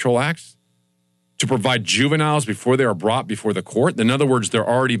crime control acts to provide juveniles before they are brought before the court. In other words, they're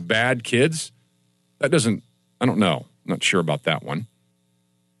already bad kids. I don't know. I'm not sure about that one.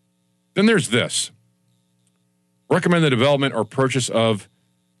 Then there's this. Recommend the development or purchase of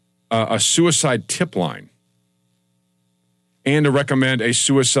a suicide tip line and to recommend a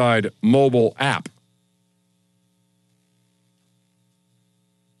suicide mobile app.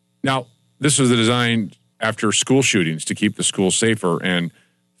 Now, this was designed after school shootings to keep the schools safer, and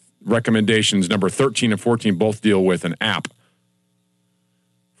recommendations number 13 and 14 both deal with an app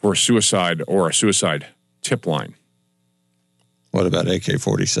for suicide or a suicide tip line. What about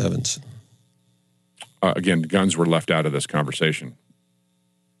AK-47s? Again, guns were left out of this conversation.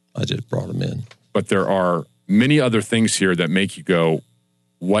 I just brought them in. But there are many other things here that make you go,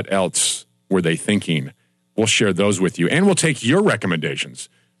 what else were they thinking? We'll share those with you, and we'll take your recommendations.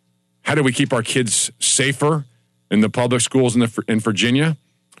 How do we keep our kids safer in the public schools in Virginia?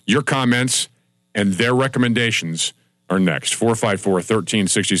 Your comments and their recommendations are next.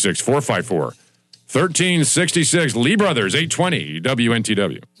 454-1366. 454-1366. Lee Brothers, 820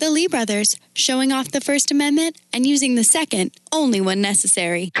 WNTW. The Lee Brothers, showing off the First Amendment and using the Second only when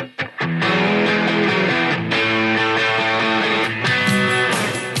necessary.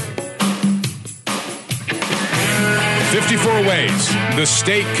 54 ways the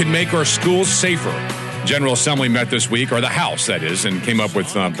state could make our schools safer. General Assembly met this week, or the House, that is, and came up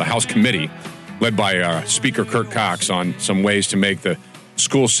with the House committee led by Speaker Kurt Cox on some ways to make the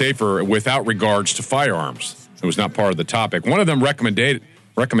schools safer without regards to firearms. It was not part of the topic. One of them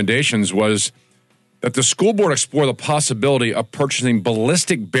recommendations was that the school board explore the possibility of purchasing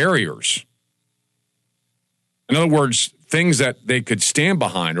ballistic barriers. In other words, things that they could stand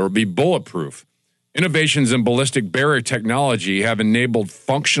behind or be bulletproof. Innovations in ballistic barrier technology have enabled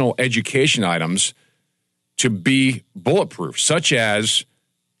functional education items to be bulletproof, such as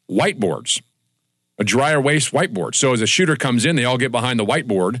whiteboards, a dry erase whiteboard. So as a shooter comes in, they all get behind the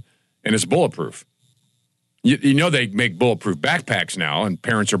whiteboard, and it's bulletproof. You know they make bulletproof backpacks now, and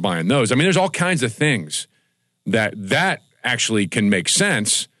parents are buying those. I mean, there's all kinds of things that actually can make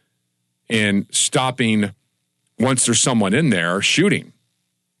sense in stopping, once there's someone in there, shooting.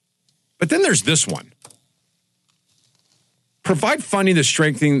 But then there's this one. Provide funding to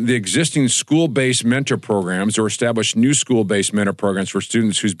strengthen the existing school-based mentor programs or establish new school-based mentor programs for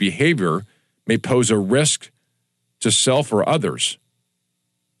students whose behavior may pose a risk to self or others.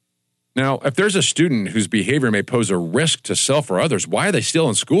 Now, if there's a student whose behavior may pose a risk to self or others, why are they still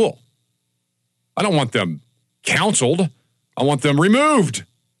in school? I don't want them counseled. I want them removed.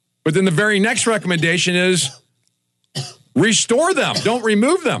 But then the very next recommendation is restore them. Don't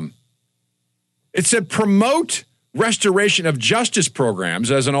remove them. It said promote restoration of justice programs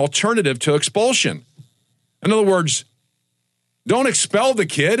as an alternative to expulsion. In other words, don't expel the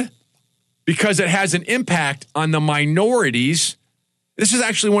kid because it has an impact on the minorities. This is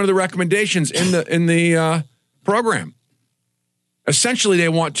actually one of the recommendations in the program. Essentially, they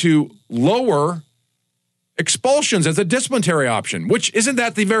want to lower expulsions as a disciplinary option, which isn't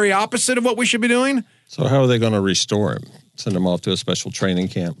that the very opposite of what we should be doing? So how are they going to restore him? Send him off to a special training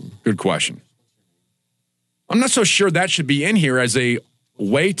camp? Good question. I'm not so sure that should be in here as a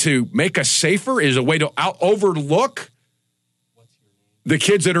way to make us safer, is a way to overlook the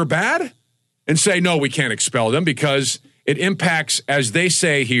kids that are bad and say, no, we can't expel them because it impacts, as they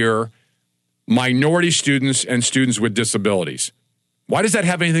say here, minority students and students with disabilities. Why does that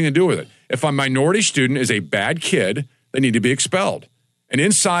have anything to do with it? If a minority student is a bad kid, they need to be expelled. And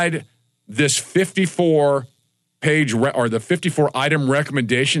inside this 54-page or the 54-item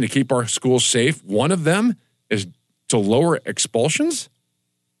recommendation to keep our schools safe, one of them is to lower expulsions?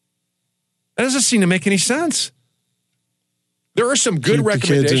 That doesn't seem to make any sense. There are some good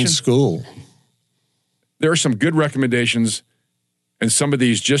recommendations. Keep the kids in school. There are some good recommendations, and some of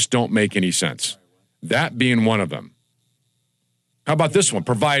these just don't make any sense. That being one of them. How about this one?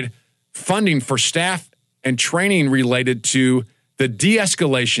 Provide funding for staff and training related to the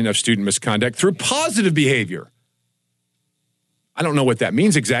de-escalation of student misconduct through positive behavior. I don't know what that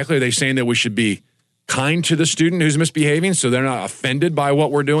means exactly. Are they saying that we should be kind to the student who's misbehaving so they're not offended by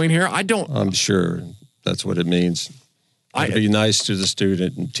what we're doing here? I'm sure that's what it means. Be nice to the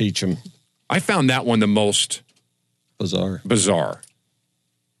student and teach them. I found that one the most bizarre.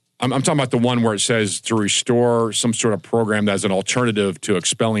 I'm talking about the one where it says to restore some sort of program as an alternative to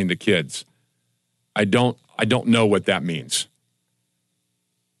expelling the kids. I don't know what that means.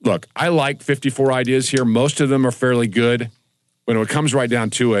 Look, I like 54 ideas here. Most of them are fairly good. But when it comes right down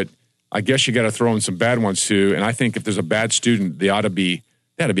to it, I guess you got to throw in some bad ones too. And I think if there's a bad student, they ought to be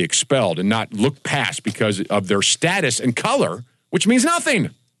expelled and not looked past because of their status and color which means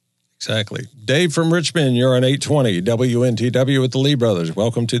nothing. Exactly. Dave from Richmond, you're on 820 WNTW with the Lee Brothers.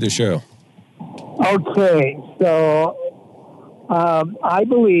 Welcome to the show. Okay, so I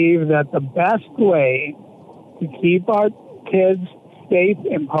believe that the best way to keep our kids safe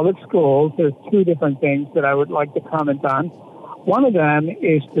in public schools, there's two different things that I would like to comment on. One of them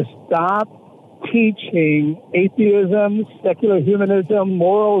is to stop teaching atheism, secular humanism,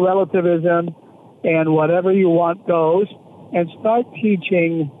 moral relativism, and whatever you want goes, and start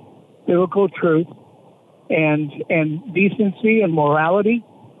teaching biblical truth and decency and morality,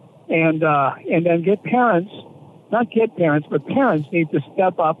 and then get parents, not get parents, but parents need to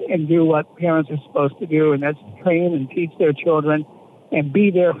step up and do what parents are supposed to do, and that's train and teach their children and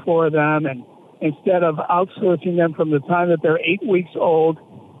be there for them, and instead of outsourcing them from the time that they're 8 weeks old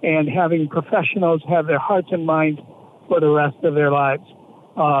and having professionals have their hearts and minds for the rest of their lives.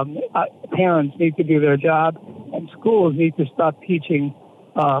 Parents need to do their job, and schools need to stop teaching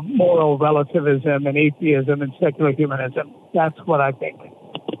moral relativism and atheism and secular humanism. That's what I think.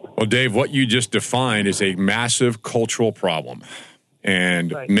 Well, Dave, what you just defined is a massive cultural problem.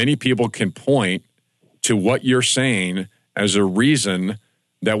 And many people can point to what you're saying as a reason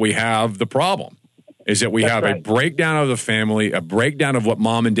that we have the problem. Is that we have a breakdown of the family, a breakdown of what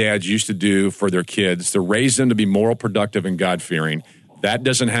mom and dads used to do for their kids to raise them to be moral, productive, and God-fearing. That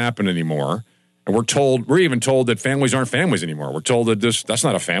doesn't happen anymore. And we're even told that families aren't families anymore. We're told that that's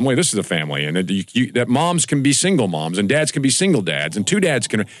not a family, this is a family. And that moms can be single moms and dads can be single dads and two dads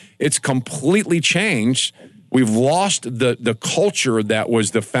can. It's completely changed. We've lost the culture that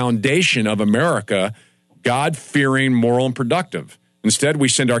was the foundation of America, God-fearing, moral, and productive. Instead, we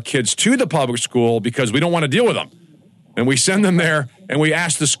send our kids to the public school because we don't want to deal with them. And we send them there and we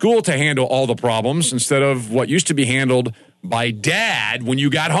ask the school to handle all the problems instead of what used to be handled by dad when you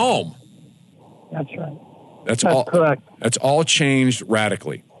got home. That's right. That's all correct. That's all changed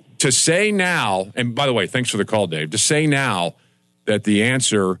radically. To say now, and by the way, thanks for the call, Dave, to say now that the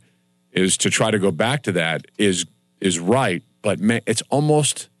answer is to try to go back to that is right, but it's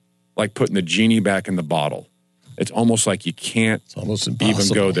almost like putting the genie back in the bottle. It's almost like you can't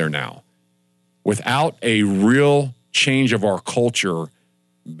even go there now. Without a real change of our culture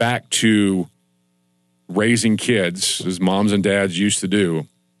back to raising kids, as moms and dads used to do,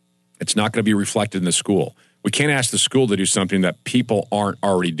 it's not going to be reflected in the school. We can't ask the school to do something that people aren't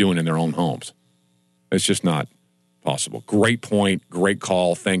already doing in their own homes. It's just not possible. Great point. Great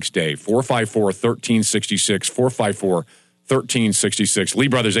call. Thanks, Dave. 454-1366, 454-1366. Lee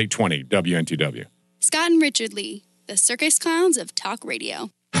Brothers 820, WNTW. Scott and Richard Lee, the circus clowns of talk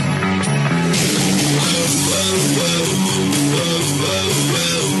radio. I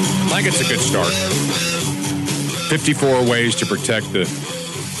think it's a good start. 54 ways to protect the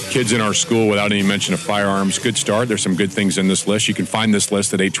kids in our school without any mention of firearms. Good start. There's some good things in this list. You can find this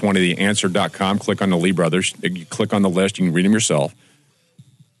list at 820theanswer.com. Click on the Lee Brothers. You click on the list. You can read them yourself.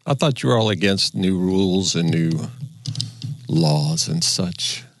 I thought you were all against new rules and new laws and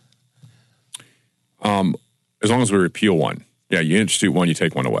such. As long as we repeal one. Yeah, you institute one, you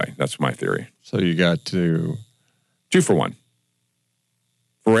take one away. That's my theory. So you got to... 2 for 1.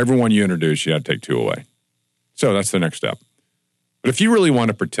 For every one you introduce, you got to take 2 away. So that's the next step. But if you really want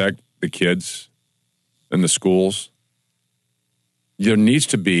to protect the kids in the schools, there needs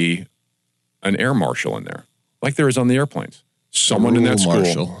to be an air marshal in there, like there is on the airplanes. Someone in that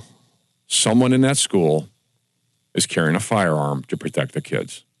school is carrying a firearm to protect the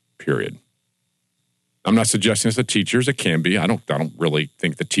kids, period. I'm not suggesting it's the teachers. It can be. I don't really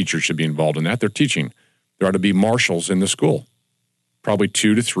think the teachers should be involved in that. They're teaching. There ought to be marshals in the school, probably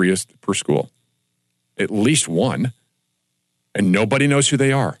 2 to 3 per school, at least one. And nobody knows who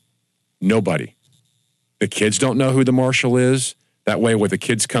they are. Nobody. The kids don't know who the marshal is. That way, when the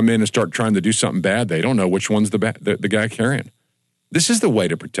kids come in and start trying to do something bad, they don't know which one's the guy carrying. This is the way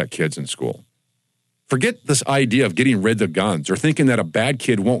to protect kids in school. Forget this idea of getting rid of guns or thinking that a bad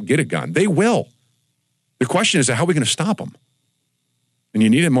kid won't get a gun. They will. The question is, how are we going to stop them? And you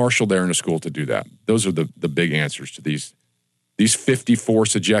need a marshal there in a school to do that. Those are the big answers to these. These 54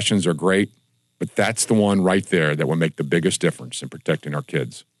 suggestions are great, but that's the one right there that will make the biggest difference in protecting our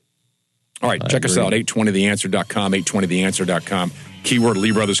kids. All right, check us out, 820theanswer.com, 820theanswer.com. Keyword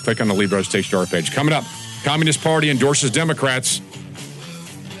Lee Brothers. Click on the Lee Brothers Takes to our page. Coming up, Communist Party endorses Democrats.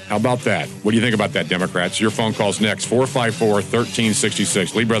 How about that? What do you think about that, Democrats? Your phone call's next,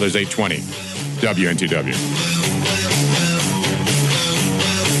 454-1366. Lee Brothers 820, WNTW.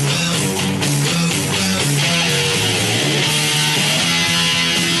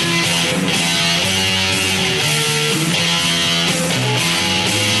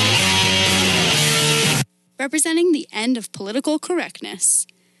 representing the end of political correctness.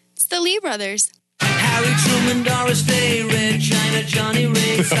 It's the Lee Brothers. Harry Truman, Doris Day, Red China, Johnny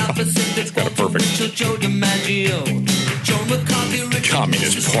Ray, South Pacific, Got it perfect. Joe DiMaggio, Joe McCarthy, Richard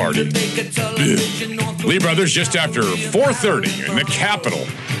Communist Party. Lee Brothers just after 4:30 in the capital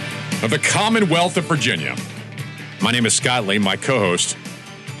of the Commonwealth of Virginia. My name is Scott Lee, my co-host,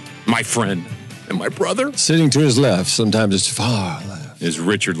 my friend, and my brother. Sitting to his left, sometimes it's far left, is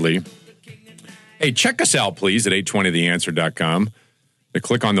Richard Lee. Hey, check us out, please, at 820theanswer.com.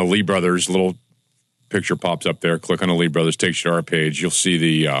 Click on the Lee Brothers, little picture pops up there. Click on the Lee Brothers, takes you to our page. You'll see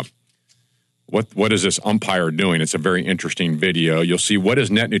the what is this umpire doing? It's a very interesting video. You'll see what is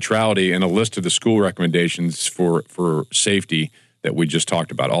net neutrality and a list of the school recommendations for safety that we just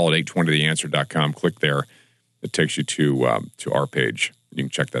talked about, all at 820theanswer.com. Click there. It takes you to our page. You can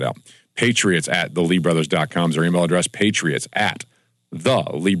check that out. Patriots at theleebrothers.com is our email address. Patriots at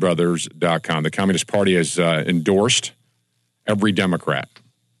theleebrothers.com. The Communist Party has endorsed every Democrat.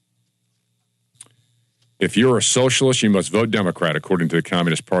 If you're a socialist, you must vote Democrat, according to the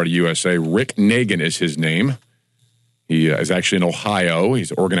Communist Party USA. Rick Nagin is his name. He is actually in Ohio. He's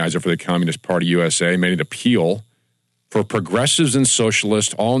the organizer for the Communist Party USA. Made an appeal for progressives and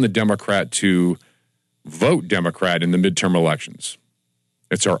socialists, all in the Democrat, to vote Democrat in the midterm elections.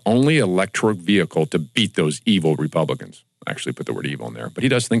 It's our only electoral vehicle to beat those evil Republicans. I actually put the word evil in there, but he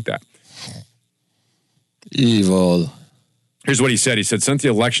does think that. Evil. Here's what he said. He said, since the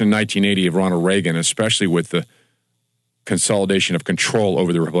election in 1980 of Ronald Reagan, especially with the consolidation of control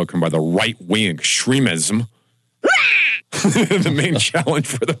over the Republican by the right-wing extremism, the main challenge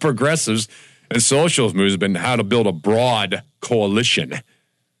for the progressives and socialist moves has been how to build a broad coalition.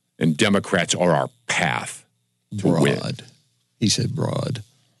 And Democrats are our path to win. Broad. He said broad.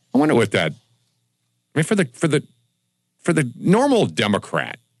 I wonder what that. I mean, for the normal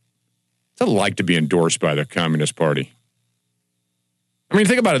Democrat, what's it like to be endorsed by the Communist Party? I mean,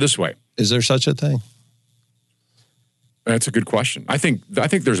 think about it this way. Is there such a thing? That's a good question. I think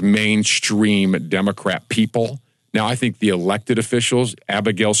there's mainstream Democrat people. Now, I think the elected officials,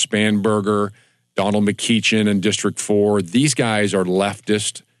 Abigail Spanberger, Donald McKeechin in District 4, these guys are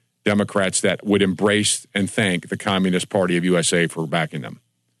leftist Democrats that would embrace and thank the Communist Party of USA for backing them.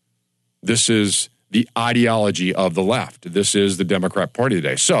 This is the ideology of the left. This is the Democrat Party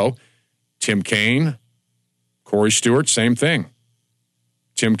today. So, Tim Kaine, Corey Stewart, same thing.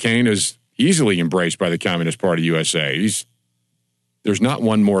 Tim Kaine is easily embraced by the Communist Party USA. There's not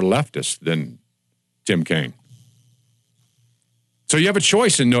one more leftist than Tim Kaine. So you have a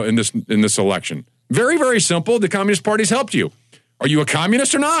choice in this election. Very, very simple. The Communist Party's helped you. Are you a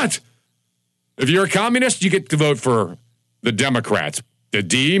communist or not? If you're a communist, you get to vote for the Democrats. The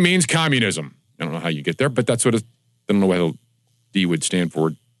D means communism. I don't know how you get there, but that's what I don't know what the D would stand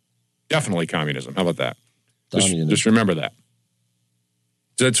for. Definitely communism. How about that? Just remember that.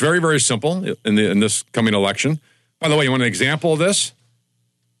 So it's very, very simple in this coming election. By the way, you want an example of this?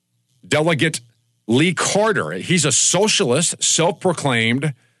 Delegate Lee Carter. He's a socialist,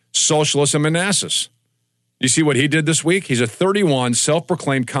 self-proclaimed socialist in Manassas. You see what he did this week? He's a 31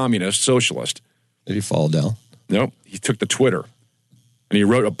 self-proclaimed communist socialist. Did he fall down? Nope. He took to Twitter, and he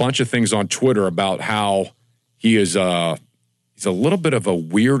wrote a bunch of things on Twitter about how he is he's a little bit of a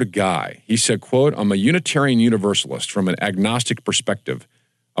weird guy. He said, quote, I'm a Unitarian Universalist from an agnostic perspective.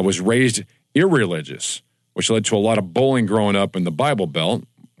 I was raised irreligious, which led to a lot of bullying growing up in the Bible Belt,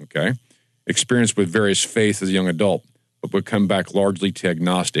 okay? Experience with various faiths as a young adult, but would come back largely to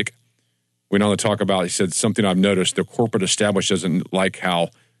agnostic. We know to talk about, he said, something I've noticed, the corporate establishment doesn't like how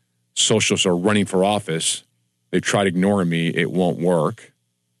socialists are running for office. They've tried ignoring me. It won't work.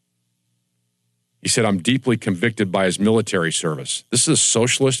 He said, I'm deeply convicted by his military service. This is a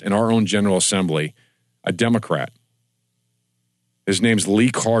socialist in our own General Assembly, a Democrat. His name's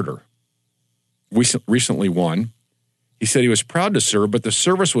Lee Carter. Recently won. He said he was proud to serve, but the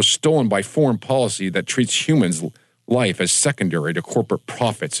service was stolen by foreign policy that treats humans' life as secondary to corporate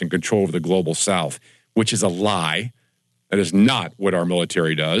profits and control of the global South, which is a lie. That is not what our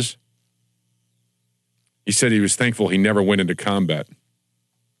military does. He said he was thankful he never went into combat,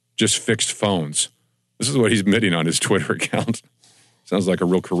 just fixed phones. This is what he's admitting on his Twitter account. Sounds like a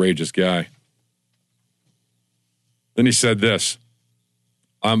real courageous guy. Then he said this,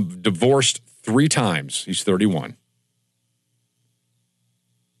 I'm divorced 3 times. He's 31.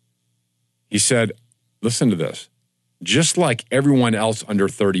 He said, listen to this. Just like everyone else under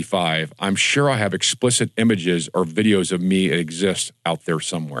 35, I'm sure I have explicit images or videos of me that exist out there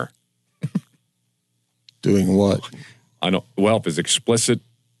somewhere. Doing what? I don't. Well, if it's explicit,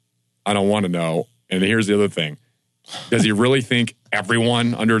 I don't want to know. And here's the other thing. Does he really think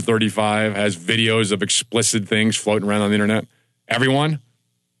everyone under 35 has videos of explicit things floating around on the internet? Everyone?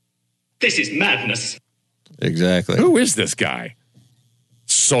 This is madness. Exactly. Who is this guy?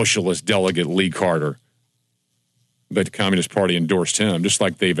 Socialist delegate Lee Carter. But the Communist Party endorsed him, just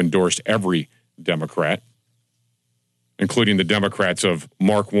like they've endorsed every Democrat, including the Democrats of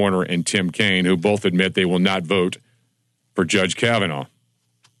Mark Warner and Tim Kaine, who both admit they will not vote for Judge Kavanaugh.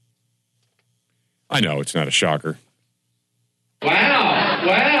 I know, it's not a shocker. Wow.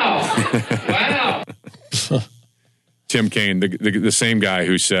 Tim Kaine, the same guy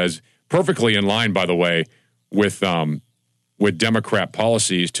who says, perfectly in line, by the way, with Democrat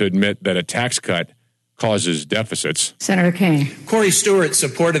policies to admit that a tax cut causes deficits. Senator Kaine. Corey Stewart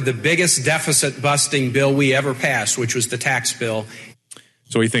supported the biggest deficit-busting bill we ever passed, which was the tax bill.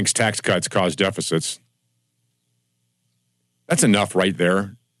 So he thinks tax cuts cause deficits. That's enough right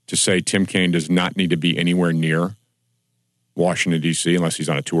there to say Tim Kaine does not need to be anywhere near Washington, D.C., unless he's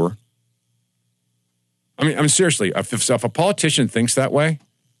on a tour. I mean, seriously, if a politician thinks that way,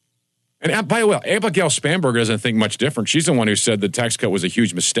 and by the way, Abigail Spanberger doesn't think much different. She's the one who said the tax cut was a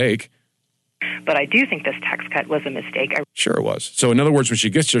huge mistake. But I do think this tax cut was a mistake. Sure it was. So in other words, when she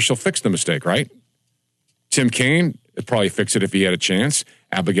gets there, she'll fix the mistake, right? Tim Kaine would probably fix it if he had a chance.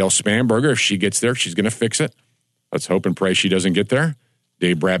 Abigail Spanberger, if she gets there, she's going to fix it. Let's hope and pray she doesn't get there.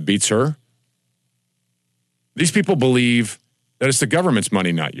 Dave Brad beats her. These people believe that it's the government's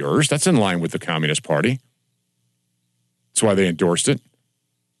money, not yours. That's in line with the Communist Party. That's why they endorsed it.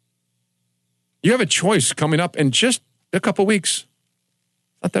 You have a choice coming up in just a couple weeks.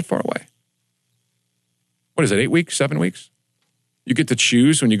 Not that far away. What is it, 8 weeks, 7 weeks? You get to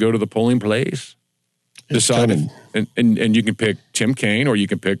choose when you go to the polling place. Decide, and you can pick Tim Kaine or you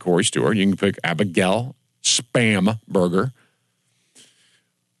can pick Corey Stewart. You can pick Abigail Spanberger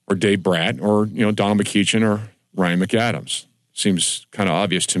or Dave Brad or Donald McEachin or Ryan McAdams. Seems kind of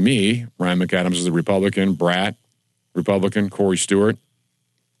obvious to me. Ryan McAdams is a Republican, Brad, Republican, Corey Stewart.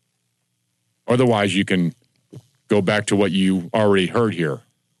 Otherwise, you can go back to what you already heard here.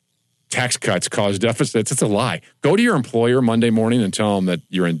 Tax cuts cause deficits. It's a lie. Go to your employer Monday morning and tell them that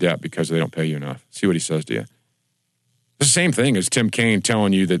you're in debt because they don't pay you enough. See what he says to you. It's the same thing as Tim Kaine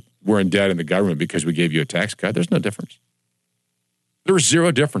telling you that we're in debt in the government because we gave you a tax cut. There's no difference. There is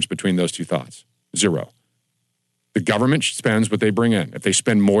zero difference between those two thoughts. Zero. The government spends what they bring in. If they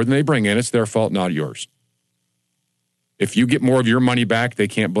spend more than they bring in, it's their fault, not yours. If you get more of your money back, they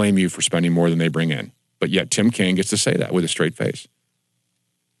can't blame you for spending more than they bring in. But yet Tim Kaine gets to say that with a straight face.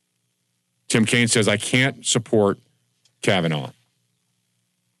 Tim Kaine says, I can't support Kavanaugh.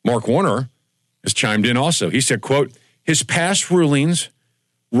 Mark Warner has chimed in also. He said, quote, his past rulings,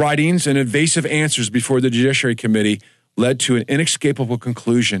 writings, and evasive answers before the Judiciary Committee led to an inescapable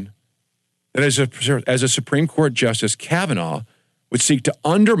conclusion that as a Supreme Court Justice, Kavanaugh would seek to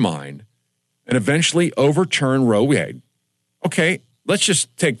undermine and eventually overturn Roe Wade. Okay, let's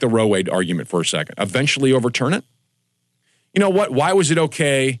just take the Roe Wade argument for a second. Eventually overturn it? You know what? Why was it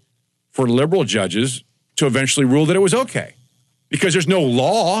okay for liberal judges to eventually rule that it was okay? Because there's no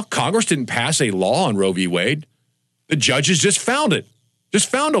law. Congress didn't pass a law on Roe v. Wade. The judges just found it. Just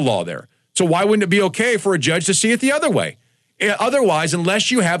found a law there. So why wouldn't it be okay for a judge to see it the other way? Otherwise,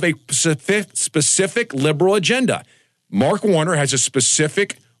 unless you have a specific liberal agenda. Mark Warner has a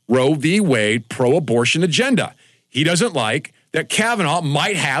specific Roe v. Wade pro-abortion agenda. He doesn't like that Kavanaugh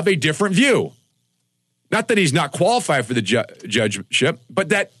might have a different view. Not that he's not qualified for the judgeship, but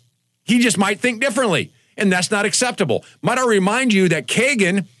that he just might think differently, and that's not acceptable. Might I remind you that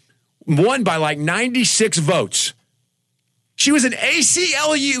Kagan won by like 96 votes. She was an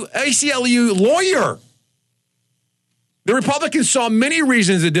ACLU lawyer. The Republicans saw many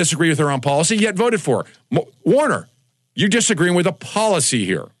reasons to disagree with her on policy, yet voted for her. Warner, you're disagreeing with a policy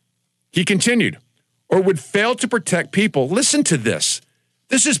here. He continued, or would fail to protect people. Listen to this.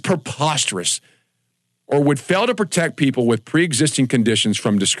 This is preposterous. Or would fail to protect people with pre-existing conditions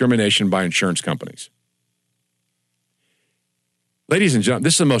from discrimination by insurance companies. Ladies and gentlemen,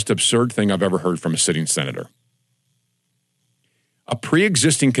 this is the most absurd thing I've ever heard from a sitting senator. A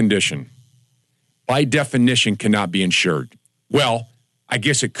pre-existing condition, by definition, cannot be insured. Well, I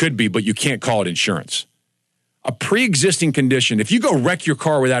guess it could be, but you can't call it insurance. A pre-existing condition, if you go wreck your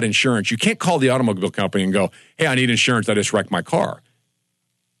car without insurance, you can't call the automobile company and go, hey, I need insurance, I just wrecked my car.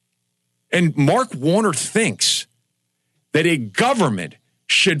 And Mark Warner thinks that a government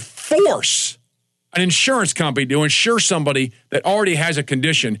should force an insurance company to insure somebody that already has a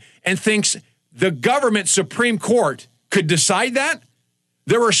condition and thinks the government Supreme Court could decide that.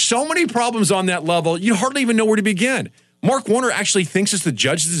 There are so many problems on that level, you hardly even know where to begin. Mark Warner actually thinks it's the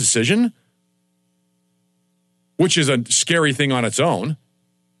judge's decision. which is a scary thing on its own,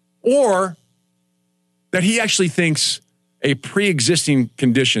 or that he actually thinks a pre-existing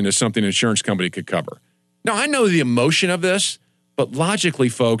condition is something an insurance company could cover. Now, I know the emotion of this, but logically,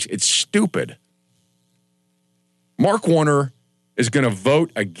 folks, it's stupid. Mark Warner is going to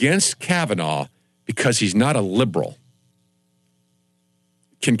vote against Kavanaugh because he's not a liberal.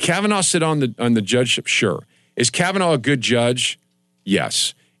 Can Kavanaugh sit on the judgeship? Sure. Is Kavanaugh a good judge?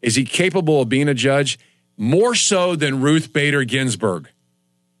 Yes. Is he capable of being a judge? More so than Ruth Bader Ginsburg,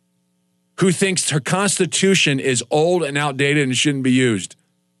 who thinks her Constitution is old and outdated and shouldn't be used.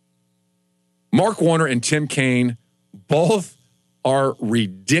 Mark Warner and Tim Kaine both are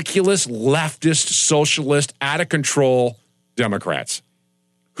ridiculous, leftist, socialist, out-of-control Democrats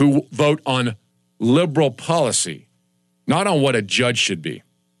who vote on liberal policy, not on what a judge should be.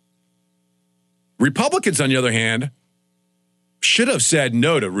 Republicans, on the other hand, should have said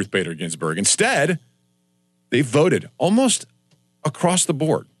no to Ruth Bader Ginsburg. Instead, they voted almost across the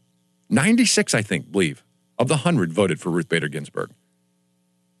board. 96, I think, believe, of the 100 voted for Ruth Bader Ginsburg.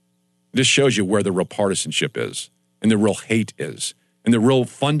 This shows you where the real partisanship is, and the real hate is, and the real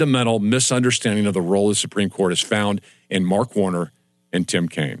fundamental misunderstanding of the role of the Supreme Court is found in Mark Warner and Tim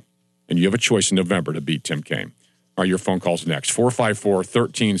Kaine. And you have a choice in November to beat Tim Kaine. All right, your phone call's next.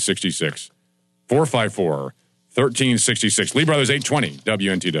 454-1366. 454-1366. Lee Brothers 820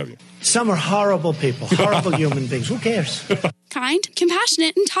 WNTW. Some are horrible people, horrible human beings. Who cares? Kind,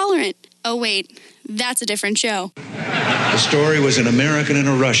 compassionate, and tolerant. Oh, wait, that's a different show. The story was an American and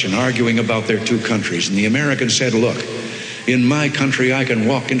a Russian arguing about their two countries. And the American said, look, in my country, I can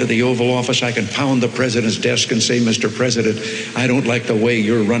walk into the Oval Office, I can pound the president's desk and say, Mr. President, I don't like the way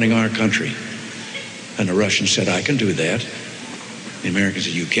you're running our country. And the Russian said, I can do that. The American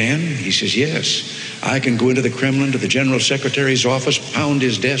said, you can? He says, yes. I can go into the Kremlin to the General Secretary's office, pound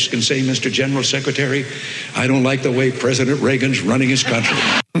his desk and say, Mr. General Secretary, I don't like the way President Reagan's running his country.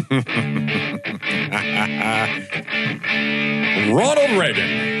 Ronald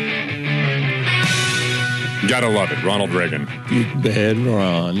Reagan. Gotta love it, Ronald Reagan. Big bad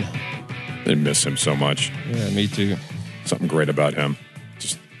Ron. They miss him so much. Yeah, me too. Something great about him.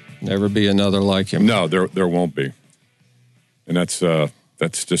 Just never be another like him. No, there won't be. And that's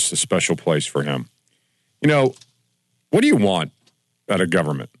just a special place for him. You know, what do you want out of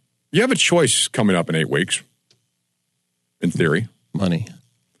government? You have a choice coming up in 8 weeks, in theory. Money.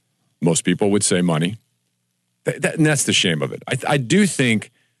 Most people would say money. And that's the shame of it. I do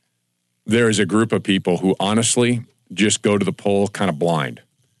think there is a group of people who honestly just go to the poll kind of blind.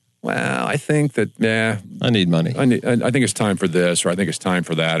 Well, I think that, I need money. I think it's time for this, or I think it's time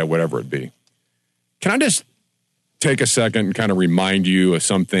for that, or whatever it be. Can I just take a second and kind of remind you of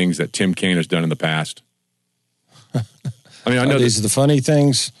some things that Tim Kaine has done in the past? I mean, I know these are the funny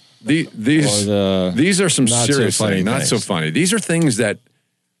things. These are some serious things, not so funny. These are things that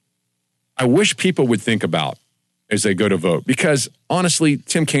I wish people would think about as they go to vote. Because honestly,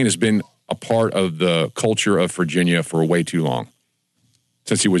 Tim Kaine has been a part of the culture of Virginia for way too long.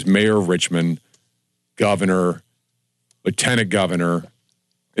 Since he was mayor of Richmond, governor, lieutenant governor.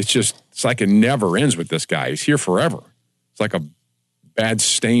 It's like it never ends with this guy. He's here forever. It's like a bad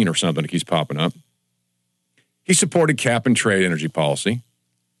stain or something that keeps popping up. He supported cap and trade energy policy.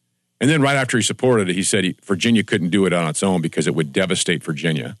 And then right after he supported it, he said Virginia couldn't do it on its own because it would devastate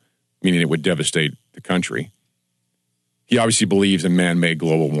Virginia, meaning it would devastate the country. He obviously believes in man-made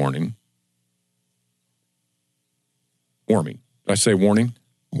global warming. Warming. Did I say warning?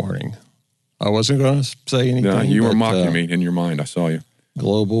 Warning. I wasn't going to say anything. No, you were mocking me in your mind. I saw you.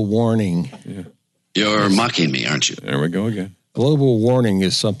 Global warning. Yeah. You're mocking me, aren't you? There we go again. Global warning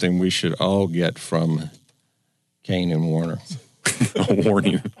is something we should all get from Kaine and Warner. A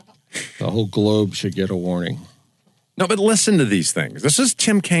warning. The whole globe should get a warning. No, but listen to these things. This is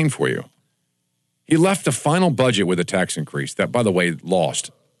Tim Kaine for you. He left the final budget with a tax increase that, by the way, lost.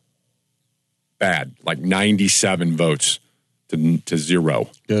 Bad. Like 97 votes to 0.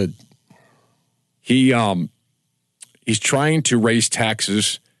 Good. He's trying to raise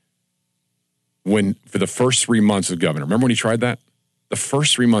taxes for the first 3 months of governor. Remember when he tried that? The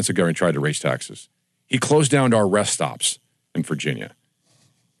first 3 months of governor, he tried to raise taxes. He closed down our rest stops in Virginia.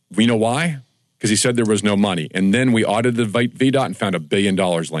 We know why? Because he said there was no money. And then we audited the VDOT and found $1 billion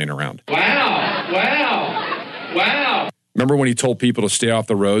laying around. Wow. Remember when he told people to stay off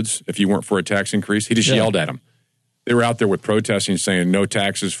the roads if you weren't for a tax increase? He just yelled at them. They were out there with protesting, saying no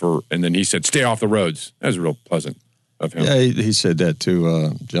taxes and then he said, stay off the roads. That was real pleasant of him. Yeah, he said that to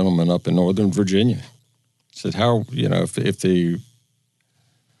a gentleman up in Northern Virginia. He said, if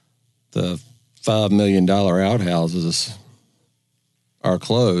the $5 million outhouses are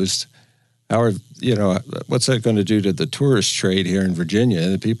closed, what's that going to do to the tourist trade here in Virginia?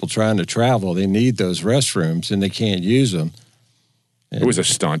 The people trying to travel, they need those restrooms and they can't use them. And, it was a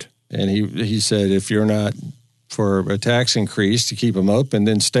stunt. And he said, if you're not for a tax increase to keep them open,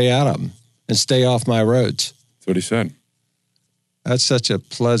 then stay out of them and stay off my roads. That's what he said. That's such a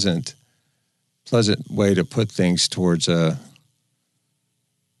pleasant way to put things towards a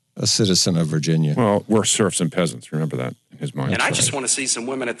citizen of Virginia. Well, we're serfs and peasants. Remember that in his mind. And I just want to see some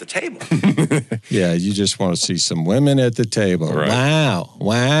women at the table. Yeah, you just want to see some women at the table. Right.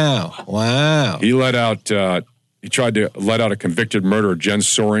 Wow. He let out. He tried to let out a convicted murderer, Jen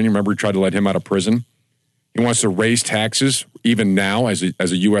Soren. Remember, he tried to let him out of prison. He wants to raise taxes even now as a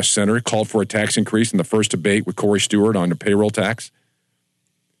U.S. senator. Called for a tax increase in the first debate with Corey Stewart on the payroll tax.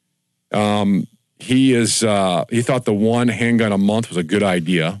 He thought the one handgun a month was a good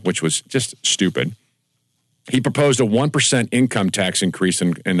idea, which was just stupid. He proposed a 1% income tax increase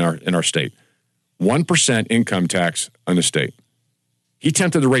in our state. 1% income tax in the state. He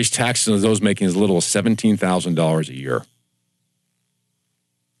attempted to raise taxes on those making as little as $17,000 a year.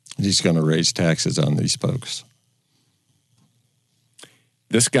 He's going to raise taxes on these folks.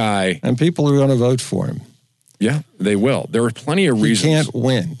 This guy... And people are going to vote for him. Yeah, they will. There are plenty of reasons. He can't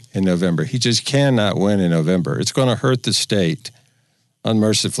win in November. He just cannot win in November. It's going to hurt the state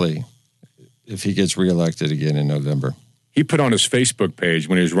unmercifully if he gets reelected again in November. He put on his Facebook page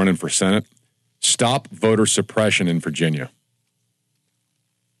when he was running for Senate, "Stop voter suppression in Virginia."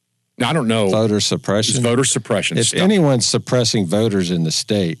 Now, I don't know. Voter suppression? It's voter suppression. If anyone's suppressing voters in the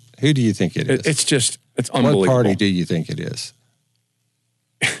state, who do you think it is? It's unbelievable. What party do you think it is?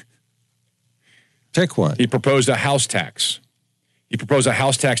 Pick one. He proposed a house tax. He proposed a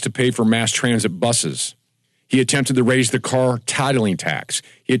house tax to pay for mass transit buses. He attempted to raise the car titling tax.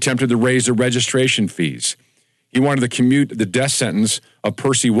 He attempted to raise the registration fees. He wanted to commute the death sentence of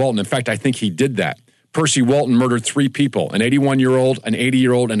Percy Walton. In fact, I think he did that. Percy Walton murdered 3 people, an 81-year-old, an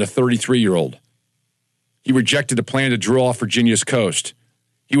 80-year-old, and a 33-year-old. He rejected the plan to drill off Virginia's coast.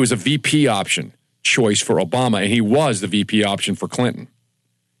 He was a VP option choice for Obama, and he was the VP option for Clinton.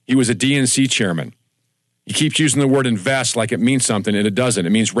 He was a DNC chairman. He keeps using the word invest like it means something, and it doesn't.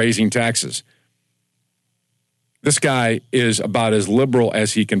 It means raising taxes. This guy is about as liberal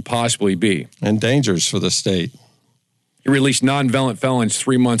as he can possibly be. And dangerous for the state. He released nonviolent felons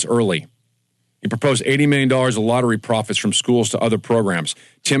 3 months early. He proposed $80 million of lottery profits from schools to other programs.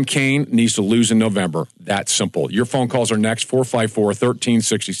 Tim Kaine needs to lose in November. That's simple. Your phone calls are next,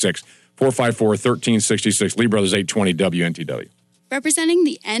 454-1366. 454-1366. Lee Brothers 820 WNTW. Representing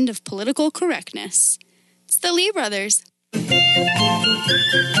the end of political correctness. It's the Lee Brothers.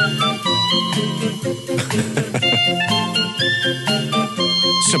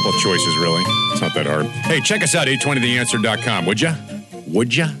 Simple choices, really. It's not that hard. Hey, check us out, 820theanswer.com, would ya?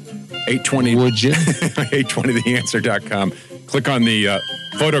 Would ya? 820. Would ya? 820theanswer.com. Click on the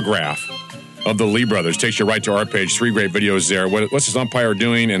photograph of the Lee Brothers. Takes you right to our page. 3 great videos there. What's this umpire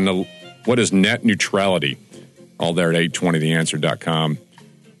doing? And what is net neutrality? All there at 820theanswer.com.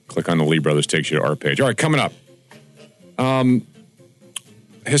 Click on the Lee Brothers. Takes you to our page. All right, coming up.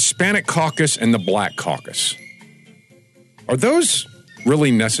 Hispanic caucus and the Black caucus. Are those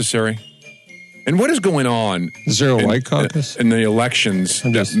really necessary? And what is going on? Is there a white caucus? In the elections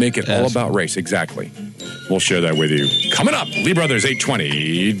that make it all about race? Exactly. We'll share that with you. Coming up, Lee Brothers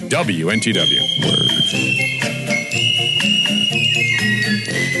 820 WNTW.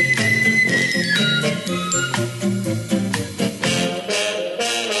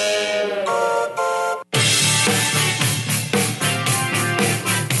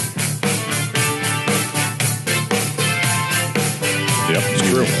 Yep, it's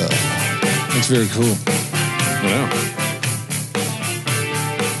true. It's very cool. Yeah.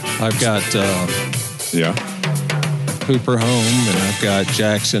 I've got Hooper home, and I've got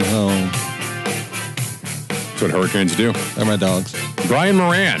Jackson home. That's what hurricanes do. They're my dogs. Brian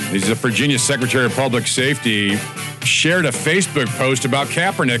Moran, he's the Virginia Secretary of Public Safety, shared a Facebook post about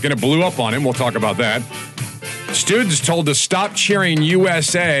Kaepernick, and it blew up on him. We'll talk about that. Students told to stop cheering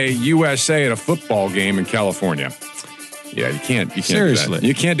USA at a football game in California. Yeah, you can't Seriously. do that.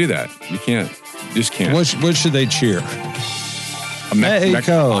 You can't do that. You just can't. What should they cheer?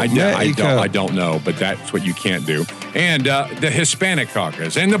 Mexico. I don't know, but that's what you can't do. And the Hispanic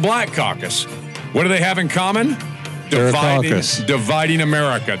caucus and the Black caucus. What do they have in common? Dividing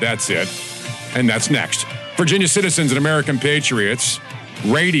America. That's it. And that's next. Virginia citizens and American patriots,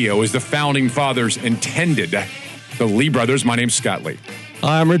 radio is the founding fathers intended. The Lee Brothers. My name's Scott Lee.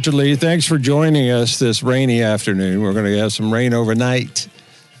 I'm Richard Lee. Thanks for joining us this rainy afternoon. We're going to have some rain overnight,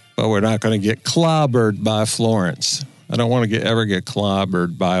 but we're not going to get clobbered by Florence. I don't want to ever get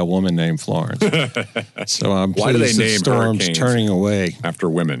clobbered by a woman named Florence. So I'm why do they pleased that name Storm's hurricanes turning away after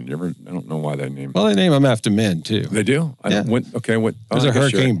women? I don't know why they name. Well, they name them after men too. They do. Yeah. There's a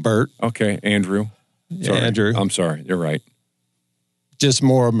Hurricane Bert. Okay, Andrew. Sorry. Andrew. I'm sorry. You're right. Just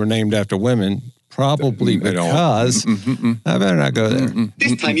more of them are named after women, probably because I better not go there.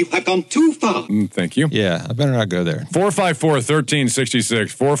 This time you have gone too far. Thank you. Yeah, I better not go there.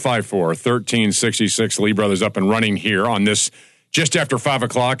 454-1366, 454-1366. Lee Brothers up and running here on this just after 5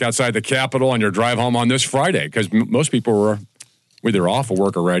 o'clock outside the Capitol on your drive home on this Friday, because most people were either off of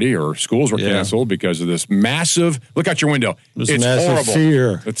work already or schools were canceled because of this massive, look out your window. It's massive horrible.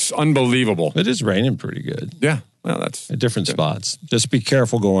 Fear. It's unbelievable. It is raining pretty good. Yeah. Well, that's at different spots. Just be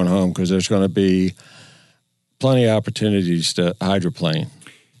careful going home because there's going to be plenty of opportunities to hydroplane.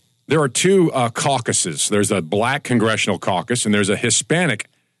 There are two caucuses. There's a black congressional caucus and there's a Hispanic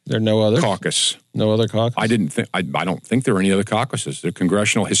caucus. No other caucus? I don't think there are any other caucuses. The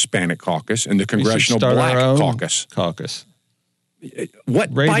Congressional Hispanic Caucus and the Congressional Black Caucus. What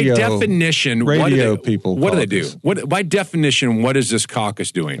Radio, by definition? Radio what people. What do they do? What by definition? What is this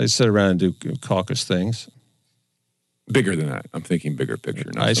caucus doing? They sit around and do caucus things. Bigger than that. I'm thinking bigger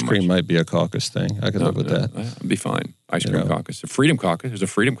picture. Not Ice so cream much. might be a caucus thing. I could live with that. I'd be fine. Ice cream caucus. The Freedom Caucus. There's a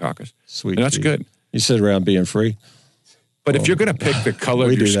Freedom Caucus. Sweet. And that's good. You sit around being free. But if you're going to pick the color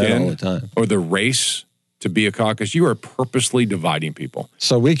of your do that skin all the time. or the race to be a caucus, you are purposely dividing people.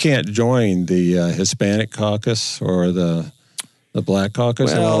 So we can't join the Hispanic caucus or the Black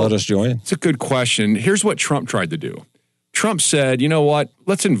caucus. They won't let us join. It's a good question. Here's what Trump tried to do. Trump said, you know what?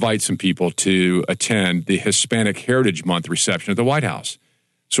 Let's invite some people to attend the Hispanic Heritage Month reception at the White House.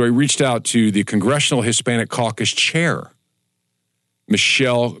 So he reached out to the Congressional Hispanic Caucus chair,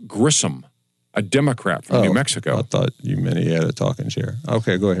 Michelle Grissom, a Democrat from New Mexico. I thought you meant he had a talking chair.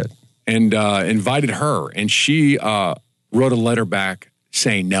 Okay, go ahead. And invited her. And she wrote a letter back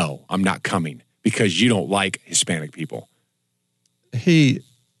saying, no, I'm not coming because you don't like Hispanic people.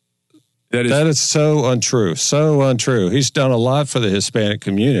 That is so untrue. So untrue. He's done a lot for the Hispanic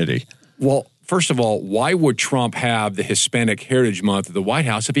community. Well, first of all, why would Trump have the Hispanic Heritage Month at the White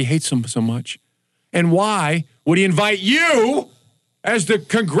House if he hates them so much? And why would he invite you as the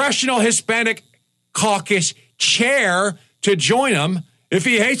Congressional Hispanic Caucus chair to join him if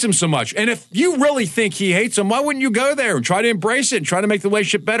he hates them so much? And if you really think he hates them, why wouldn't you go there and try to embrace it and try to make the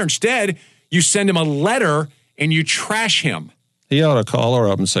relationship better? Instead, you send him a letter and you trash him. He ought to call her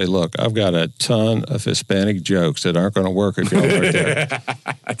up and say, look, I've got a ton of Hispanic jokes that aren't going to work if y'all aren't there.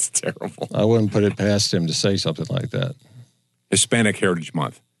 That's terrible. I wouldn't put it past him to say something like that. Hispanic Heritage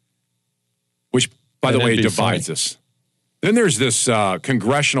Month, which, by the way, divides us. Then there's this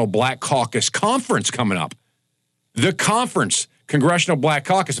Congressional Black Caucus conference coming up. The conference, Congressional Black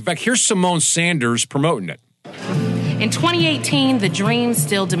Caucus. In fact, here's Simone Sanders promoting it. In 2018, the dream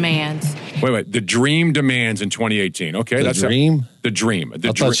still demands. Wait. The dream demands in 2018. Okay, that's dream. The dream.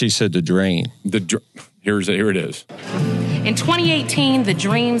 I thought she said the drain. Here it is. In 2018, the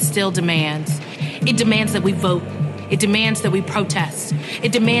dream still demands. It demands that we vote. It demands that we protest.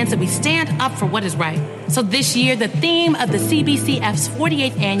 It demands that we stand up for what is right. So this year, the theme of the CBCF's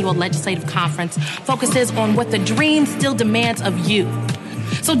 48th Annual Legislative Conference focuses on what the dream still demands of you.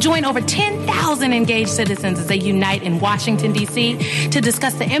 So join over 10,000 engaged citizens as they unite in Washington, D.C. to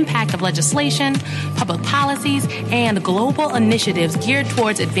discuss the impact of legislation, public policies, and global initiatives geared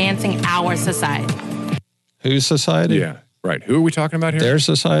towards advancing our society. Whose society? Yeah, right. Who are we talking about here? Their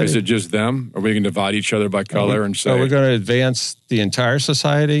society. Is it just them? Are we going to divide each other by color and say? Are we going to advance the entire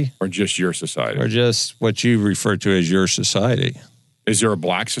society? Or just your society? Or just what you refer to as your society? Is there a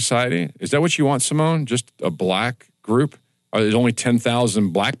black society? Is that what you want, Simone? Just a black group? Are there only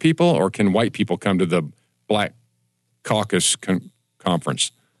 10,000 black people, or can white people come to the Black Caucus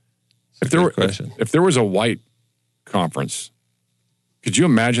conference? If there was a white conference, could you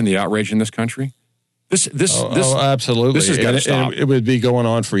imagine the outrage in this country? This absolutely. This has got to stop. It would be going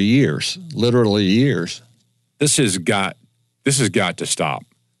on for years, literally years. This has got to stop.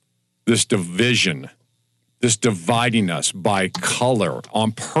 This division, this dividing us by color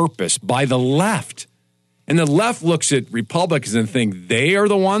on purpose by the left. And the left looks at Republicans and think they are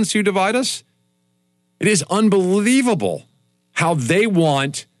the ones who divide us. It is unbelievable how they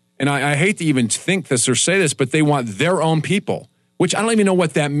want, and I hate to even think this or say this, but they want their own people, which I don't even know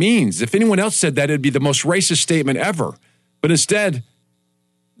what that means. If anyone else said that, it'd be the most racist statement ever. But instead,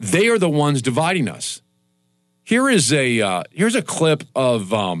 they are the ones dividing us. Here's a clip of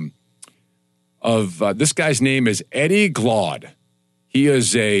this guy's name is Eddie Glaude. He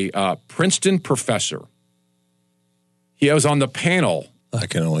is a Princeton professor. He was on the panel. I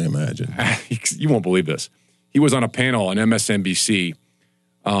can only imagine. You won't believe this. he was on a panel on MSNBC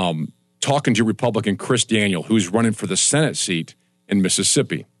talking to Republican Chris Daniel, who's running for the Senate seat in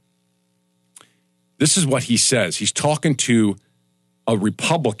Mississippi. This is what he says. He's talking to a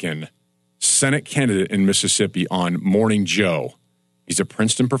Republican Senate candidate in Mississippi on Morning Joe. He's a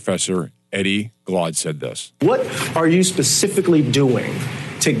Princeton professor. Eddie Glaude said this. What are you specifically doing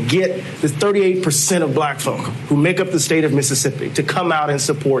to get the 38% of black folk who make up the state of Mississippi to come out and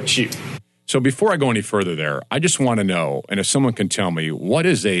support you? So before I go any further there, I just want to know, and if someone can tell me, what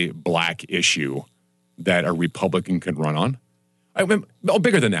is a black issue that a Republican can run on?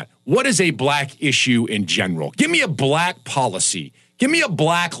 Bigger than that. What is a black issue in general? Give me a black policy. Give me a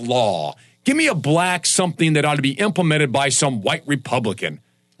black law. Give me a black something that ought to be implemented by some white Republican.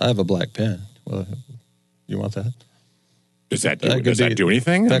 I have a black pen. Well, you want that? Does that do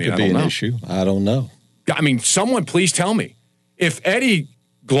anything? That could be an issue. I don't know. I mean, someone please tell me. If Eddie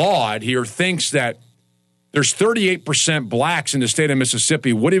Glaude here thinks that there's 38% blacks in the state of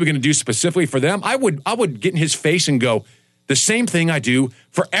Mississippi, what are we going to do specifically for them? I would get in his face and go, the same thing I do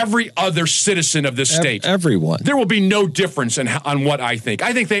for every other citizen of this state. Everyone. There will be no difference on what I think.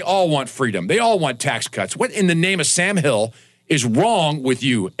 I think they all want freedom. They all want tax cuts. What in the name of Sam Hill is wrong with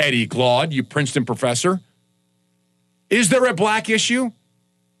you, Eddie Glaude, you Princeton professor? Is there a black issue?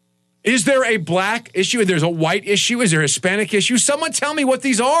 Is there a black issue? There's a white issue? Is there a Hispanic issue? Someone tell me what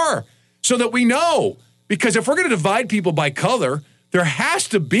these are so that we know. Because if we're going to divide people by color, there has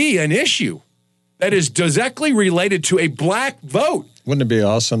to be an issue that is directly related to a black vote. Wouldn't it be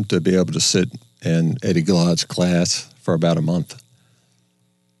awesome to be able to sit in Eddie Glaude's class for about a month?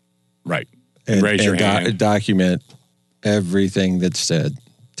 Right. And raise your hand. Document everything that's said.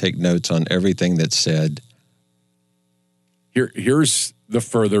 Take notes on everything that's said. Here's the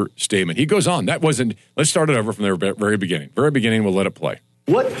further statement. He goes on. Let's start it over from the very beginning. Very beginning, we'll let it play.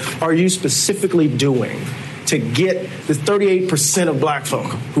 What are you specifically doing to get the 38% of black folk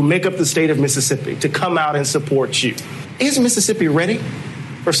who make up the state of Mississippi to come out and support you? Is Mississippi ready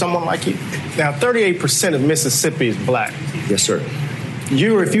for someone like you? Now, 38% of Mississippi is black. Yes, sir.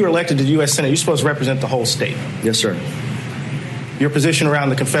 If you were elected to the U.S. Senate, you're supposed to represent the whole state. Yes, sir. Your position around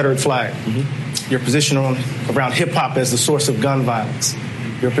the Confederate flag, your position around hip-hop as the source of gun violence,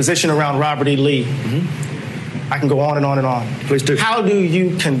 your position around Robert E. Lee. I can go on and on and on. Please do. How do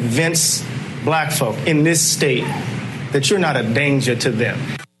you convince black folk in this state that you're not a danger to them?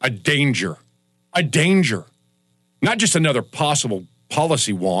 A danger. A danger. Not just another possible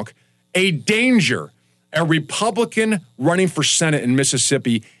policy wonk. A danger. A Republican running for Senate in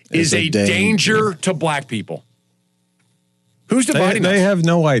Mississippi is a danger to black people. Who's dividing us? They have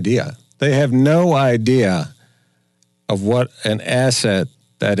no idea. They have no idea of what an asset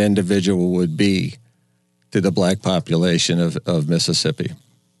that individual would be to the black population of Mississippi.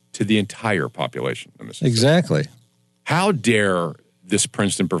 To the entire population of Mississippi. Exactly. How dare this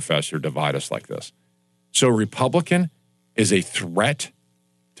Princeton professor divide us like this? So a Republican is a threat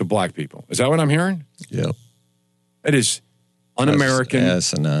to black people. Is that what I'm hearing? Yep. It is un-American.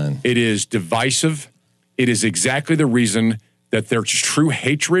 That's asinine. It is divisive. It is exactly the reason that their true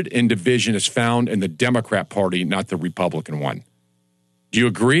hatred and division is found in the Democrat Party, not the Republican one. Do you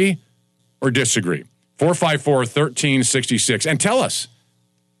agree or disagree? 454-1366. And tell us,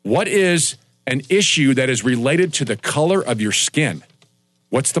 what is an issue that is related to the color of your skin?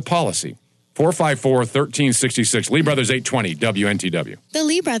 What's the policy? 454-1366. Lee Brothers 820 WNTW. The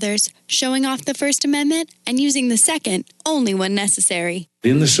Lee Brothers, showing off the First Amendment and using the Second only when necessary.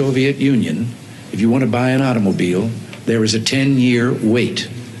 In the Soviet Union, if you want to buy an automobile, there is a 10-year wait.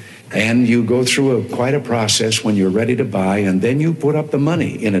 And you go through quite a process when you're ready to buy, and then you put up the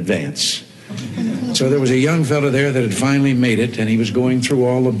money in advance. So there was a young fellow there that had finally made it, and he was going through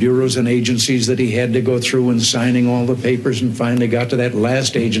all the bureaus and agencies that he had to go through and signing all the papers, and finally got to that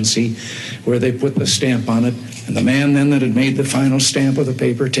last agency where they put the stamp on it. And the man then that had made the final stamp of the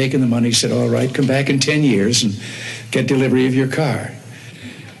paper, taking the money, said, "All right, come back in 10 years and get delivery of your car."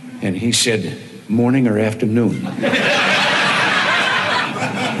 And he said, "Morning or afternoon?"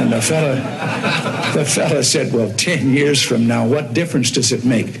 And the fella said, "Well, 10 years from now, what difference does it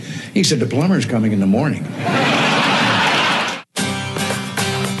make?" He said, "The plumber's coming in the morning."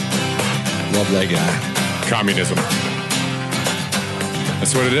 Love that guy. Communism.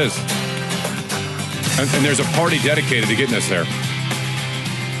 That's what it is. And there's a party dedicated to getting us there.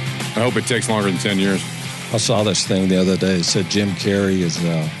 I hope it takes longer than 10 years. I saw this thing the other day. It said Jim Carrey is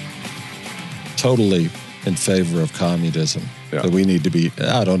totally in favor of communism. Yeah. That we need to be,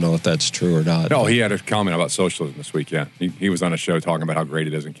 I don't know if that's true or not. No, he had a comment about socialism this week, yeah. He was on a show talking about how great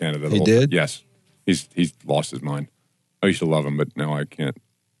it is in Canada. He did? Yes. He's lost his mind. I used to love him, but now I can't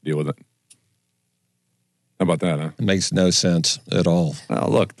deal with it. How about that, huh? It makes no sense at all. Well,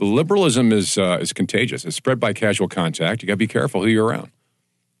 look, the liberalism is contagious. It's spread by casual contact. You got to be careful who you're around.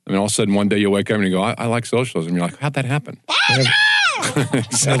 I mean, all of a sudden, one day you wake up and you go, I like socialism. You're like, how'd that happen?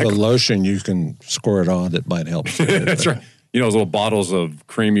 Have a lotion you can squirt on that might help. That's right. You know, those little bottles of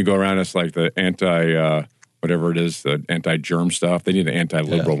cream you go around, it's like the whatever it is, the anti-germ stuff. They need an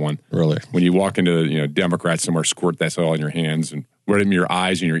anti-liberal one. Really? When you walk into, Democrats somewhere, squirt that all in your hands and wear it in your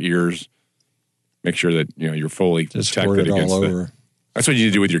eyes and your ears. Make sure that, you're fully just protected against all over. That's what you need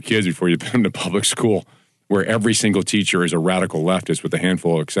to do with your kids before you put them to public school, where every single teacher is a radical leftist with a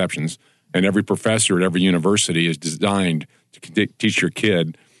handful of exceptions. And every professor at every university is designed to teach your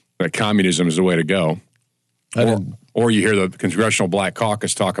kid that communism is the way to go. Or you hear the Congressional Black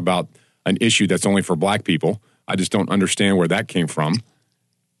Caucus talk about an issue that's only for black people. I just don't understand where that came from.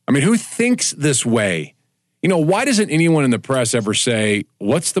 I mean, who thinks this way? Why doesn't anyone in the press ever say,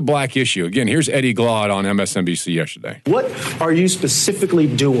 what's the black issue? Again, here's Eddie Glaude on MSNBC yesterday. What are you specifically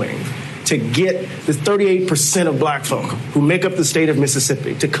doing to get the 38% of black folk who make up the state of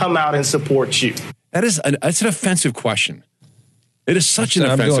Mississippi to come out and support you? That's an offensive question. It is such an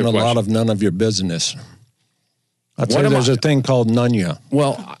offensive question. I'm doing a lot of none of your business. I'd say there's a thing called Nunya.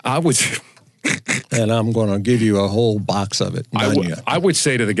 Well, I would... and I'm going to give you a whole box of it. I would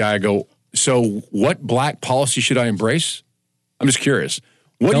say to the guy, so what black policy should I embrace? I'm just curious.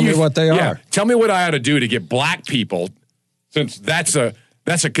 Tell me what they are. Tell me what I ought to do to get black people, since that's a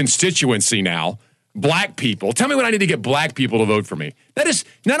constituency now, black people. Tell me what I need to get black people to vote for me. That is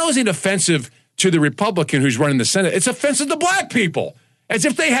not only offensive to the Republican who's running the Senate, it's offensive to black people, as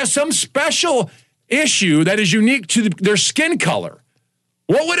if they have some special issue that is unique to their skin color.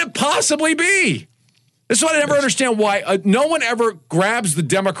 What would it possibly be? This is what I never understand, why no one ever grabs the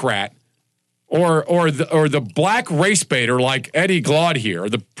Democrat or the black race baiter like Eddie Glaude here,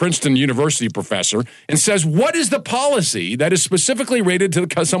 the Princeton University professor, and says, what is the policy that is specifically rated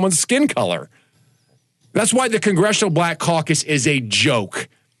to someone's skin color? That's why the Congressional Black Caucus is a joke,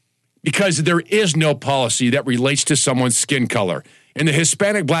 because there is no policy that relates to someone's skin color. And the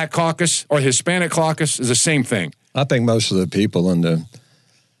Hispanic Black Caucus or Hispanic Caucus is the same thing. I think most of the people in the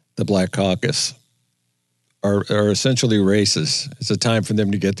Black Caucus are essentially racist. It's a time for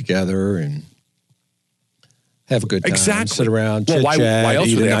them to get together and have a good time. Exactly. Sit around, chit-chat,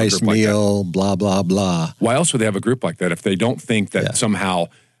 eat a nice meal, blah, blah, blah. Why else would they have a group like that if they don't think that somehow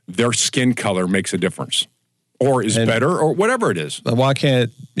their skin color makes a difference or is better or whatever it is? Why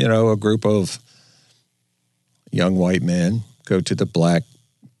can't, a group of young white men go to the Black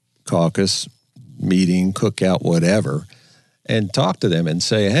Caucus meeting, cookout, whatever, and talk to them and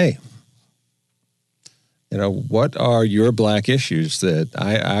say, hey, what are your black issues that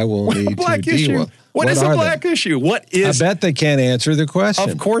I will need to deal with? What is a black issue? What is? I bet they can't answer the question.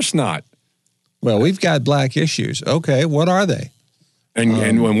 Of course not. Well, we've got black issues. Okay, what are they?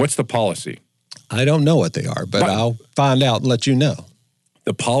 And what's the policy? I don't know what they are, but I'll find out and let you know.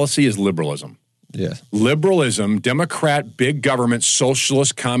 The policy is liberalism. Yeah. Liberalism, Democrat, big government,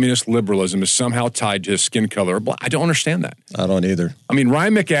 socialist, communist liberalism is somehow tied to skin color. I don't understand that. I don't either. I mean,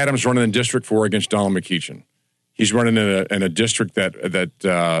 Ryan McAdams running in District 4 against Donald McEachin. He's running in a district that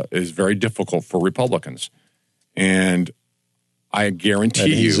is very difficult for Republicans. And I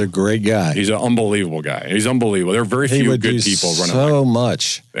guarantee he's a great guy. He's an unbelievable guy. He's unbelievable. There are very few good people running. So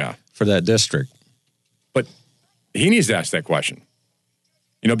much for that district. But he needs to ask that question.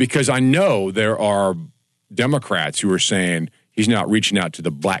 Because I know there are Democrats who are saying he's not reaching out to the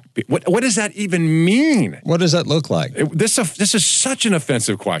black people. What does that even mean? What does that look like? This is such an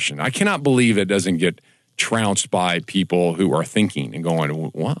offensive question. I cannot believe it doesn't get trounced by people who are thinking and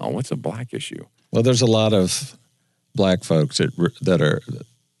going, wow, what's a black issue? Well, there's a lot of black folks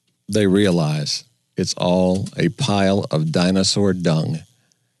they realize it's all a pile of dinosaur dung.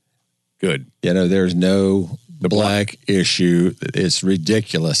 Good. There's no black issue. It's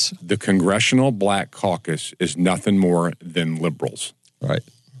ridiculous. The Congressional Black Caucus is nothing more than liberals. Right.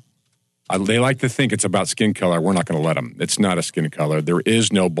 They like to think it's about skin color. We're not going to let them. It's not a skin color. There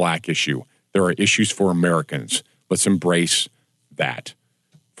is no black issue. There are issues for Americans. Let's embrace that.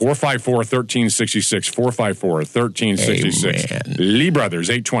 454-1366, 454-1366. Lee Brothers,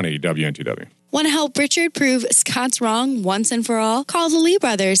 820 WNTW. Want to help Richard prove Scott's wrong once and for all? Call the Lee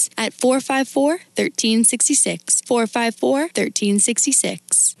Brothers at 454-1366.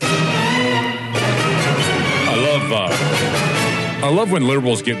 454-1366. I love when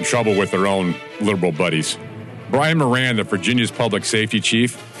liberals get in trouble with their own liberal buddies. Brian Moran, the Virginia's public safety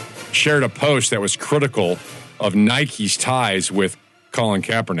chief, shared a post that was critical of Nike's ties with Colin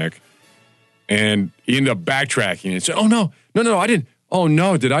Kaepernick, and he ended up backtracking and said, "Oh no, I didn't. Oh,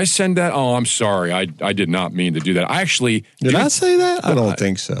 no, did I send that? Oh, I'm sorry. I did not mean to do that. I actually... Did I say that? I don't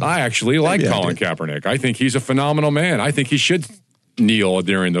think so. I actually like Colin Kaepernick. I think he's a phenomenal man. I think he should kneel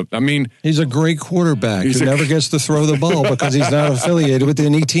during the... I mean... He's a great quarterback who never gets to throw the ball because he's not affiliated with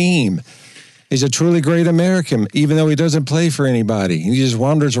any team. He's a truly great American, even though he doesn't play for anybody. He just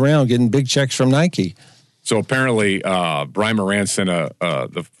wanders around getting big checks from Nike. So apparently, Brian Moran sent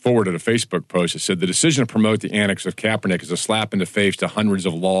the forward of a Facebook post that said the decision to promote the annex of Kaepernick is a slap in the face to hundreds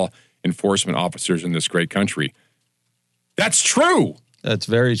of law enforcement officers in this great country. That's true. That's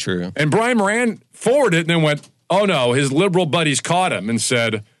very true. And Brian Moran forwarded it and then went, oh no, his liberal buddies caught him and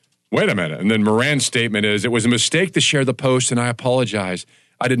said, wait a minute. And then Moran's statement is, it was a mistake to share the post and I apologize.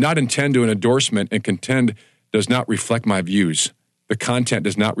 I did not intend to an endorsement and contend does not reflect my views. The content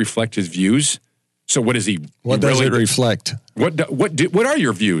does not reflect his views. So what is he? What does it reflect? What are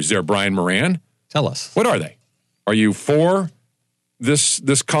your views there, Brian Moran? Tell us. What are they? Are you for this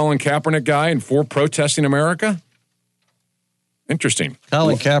Colin Kaepernick guy and for protesting America? Interesting.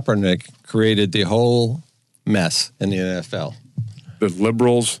 Colin Kaepernick created the whole mess in the NFL. The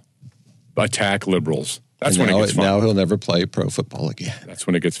liberals attack liberals. That's when it gets fun. Now he'll never play pro football again. That's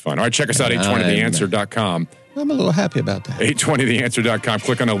when it gets fun. All right, check us out, 820theanswer.com. I'm a little happy about that. 820theanswer.com.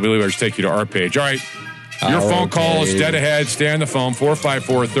 Click on the Leaders, take you to our page. All right, your phone call is dead ahead. Stay on the phone,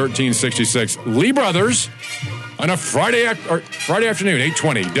 454-1366. Lee Brothers on a Friday afternoon,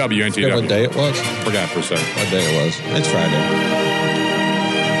 820 WNTW. What day it was? Forgot for a second. What day it was. It's Friday.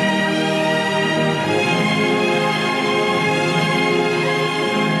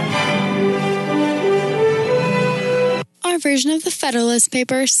 Our version of the Federalist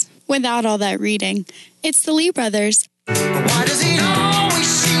Papers, without all that reading. It's the Lee Brothers. Why does it always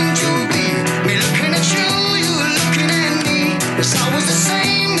seem to be me looking at you, you looking at me? It's always the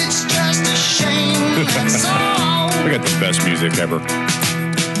same, it's just a shame. That's all. We got the best music ever. We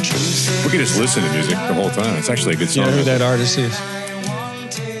can just listen to music the whole time. It's actually a good song. You know who that artist is?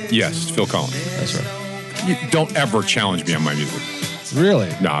 Yes, it's Phil Collins. That's right. You don't ever challenge me on my music. Really?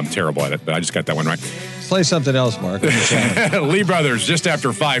 No, I'm terrible at it, but I just got that one right. Play something else, Mark. Lee Brothers, just after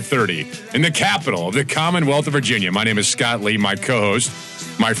 5:30 in the capital of the Commonwealth of Virginia. My name is Scott Lee, my co-host,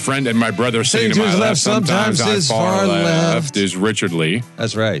 my friend and my brother sitting to my left. Sometimes on far left is Richard Lee.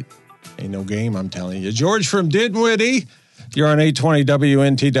 That's right. Ain't no game, I'm telling you. George from Dinwiddie. You're on 820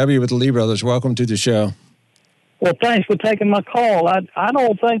 WNTW with the Lee Brothers. Welcome to the show. Well, thanks for taking my call. I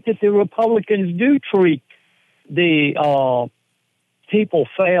don't think that the Republicans do treat the people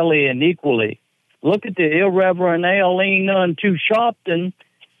fairly and equally. Look at the irreverent Aileen Nunn-Too Sharpton.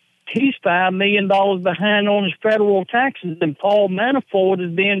 He's $5 million behind on his federal taxes, and Paul Manafort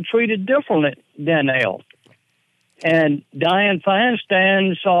is being treated differently than else. And Dianne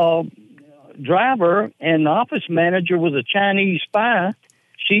Feinstein's driver and office manager was a Chinese spy.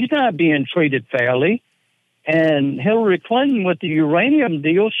 She's not being treated fairly. And Hillary Clinton with the uranium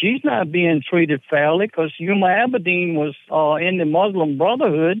deal, she's not being treated fairly because Huma Abedin was in the Muslim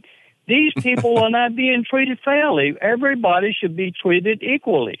Brotherhood. These people are not being treated fairly. Everybody should be treated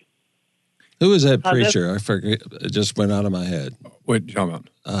equally. Who is that preacher? I forget. It just went out of my head. What are you talking about?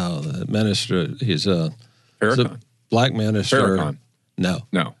 Oh, the minister. He's a black minister. Farrakhan.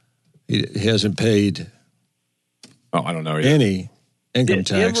 No. He hasn't paid I don't know any income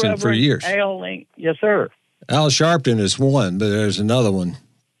tax for years. Yes, sir. Al Sharpton is one, but there's another one.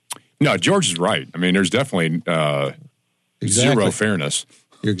 No, George is right. I mean, there's definitely zero fairness.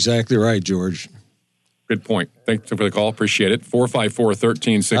 You're exactly right, George. Good point. Thanks for the call. Appreciate it.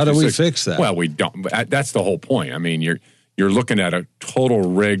 454-1366. How do we fix that? Well, we don't. That's the whole point. I mean, you're looking at a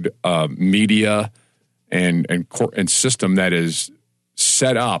total rigged media and system that is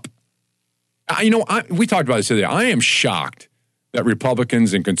set up. We talked about this today. I am shocked that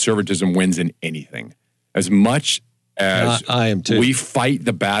Republicans and conservatism wins in anything. As much as I am too. We fight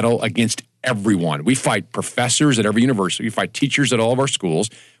the battle against everyone. We fight professors at every university. We fight teachers at all of our schools.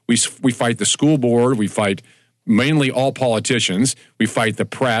 We fight the school board. We fight mainly all politicians. We fight the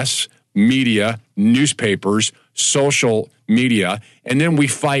press, media, newspapers, social media, and then we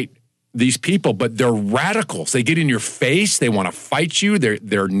fight these people. But they're radicals. They get in your face. They want to fight you.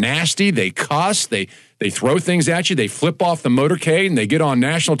 They're nasty. They cuss. They throw things at you. They flip off the motorcade and they get on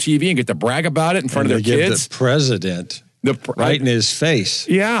national TV and get to brag about it in front of their kids. The president right in his face.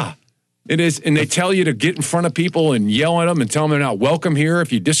 Yeah. It is, and they tell you to get in front of people and yell at them and tell them they're not welcome here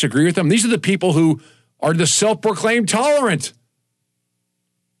if you disagree with them. These are the people who are the self-proclaimed tolerant.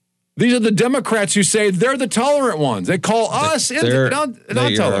 These are the Democrats who say they're the tolerant ones. They call us they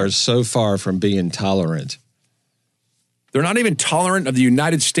tolerant. Are so far from being tolerant. They're not even tolerant of the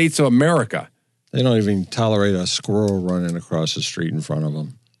United States of America. They don't even tolerate a squirrel running across the street in front of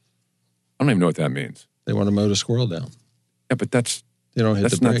them. I don't even know what that means. They want to mow the squirrel down. Yeah, but they don't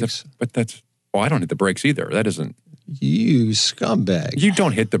hit the brakes. I don't hit the brakes either. That isn't. You scumbag. You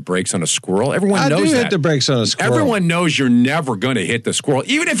don't hit the brakes on a squirrel. Everyone knows that. I do hit the brakes on a squirrel. Everyone knows you're never going to hit the squirrel.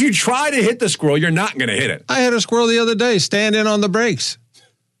 Even if you try to hit the squirrel, you're not going to hit it. I hit a squirrel the other day standing on the brakes.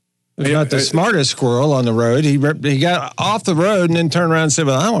 He's not the smartest squirrel on the road. He got off the road and then turned around and said,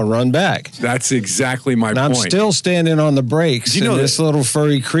 well, I want to run back. That's exactly my point. I'm still standing on the brakes. You know this little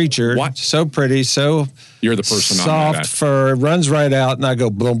furry creature, so pretty, so you're the person soft fur, runs right out, and I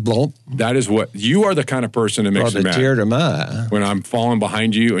go blump, blump. That is what, you are the kind of person that makes me mad. Tear to my eye. When I'm falling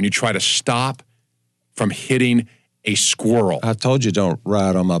behind you and you try to stop from hitting a squirrel. I told you don't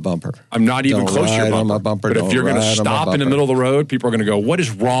ride on my bumper. I'm not even close to your bumper. On my bumper. But if you're going to stop in the middle of the road, people are going to go, what is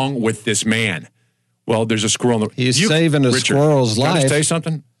wrong with this man? Well, there's a squirrel in the He's saving a squirrel's life. Can I just tell you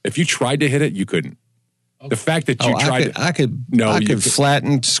something? If you tried to hit it, you couldn't. The fact that you tried I could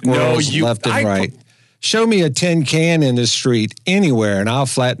flatten squirrels left and right. Show me a tin can in the street anywhere, and I'll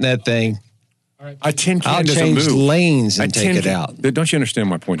flatten that thing. A tin can doesn't change move. lanes and take it out. Don't you understand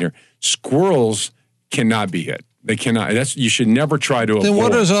my point here? Squirrels cannot be hit. They cannot. You should never try to avoid. Then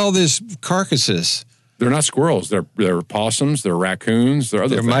what is all this carcasses? They're not squirrels. They're possums. They're raccoons. They're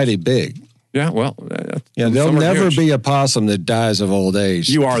other things. Mighty big. Yeah, well, there'll never be a possum that dies of old age.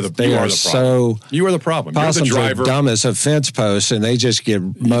 You are the problem. You are the problem. Possums you're the driver. Are dumb as a fence post, and they just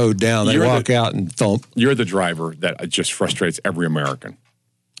get mowed down. They walk out and thump. You're the driver that just frustrates every American.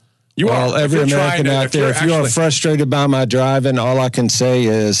 Every American out there, if you're frustrated by my driving, all I can say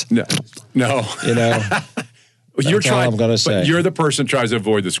is no. You know. You're trying. I'm going to say. But you're the person who tries to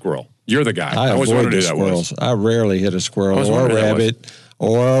avoid the squirrel. You're the guy. I avoid the squirrels. I rarely hit a squirrel or a rabbit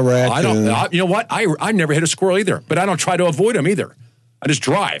or a raccoon. You know what? I never hit a squirrel either, but I don't try to avoid them either. I just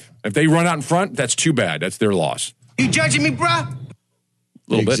drive. If they run out in front, that's too bad. That's their loss. You judging me, bruh?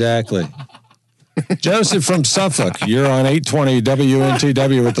 Exactly. Joseph from Suffolk, you're on 820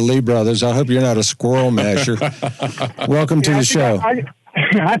 WNTW with the Lee Brothers. I hope you're not a squirrel masher. Welcome to the show.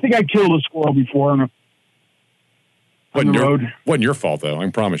 I think I killed a squirrel before on the road. Wasn't your fault, though. I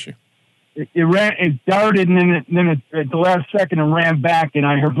can promise you. It darted, and then at the last second it ran back, and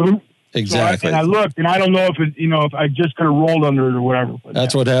I heard boom. Exactly. So I looked, and I don't know if I just could have rolled under it or whatever. But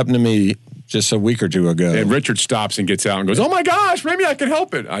that's what happened to me just a week or two ago. And Richard stops and gets out and goes, "Oh my gosh, maybe I can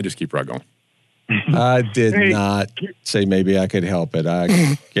help it." I just keep right going. I did not say maybe I could help it. I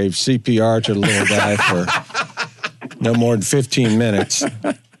gave CPR to the little guy for no more than 15 minutes.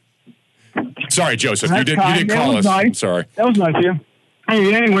 Sorry, Joseph. You didn't call us. Nice. I'm sorry. That was nice of you.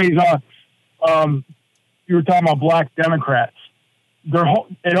 Hey, anyways, you were talking about black Democrats.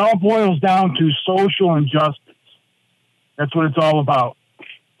 It all boils down to social injustice. That's what it's all about.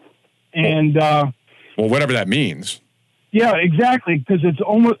 And well, whatever that means. Yeah, exactly. Because it's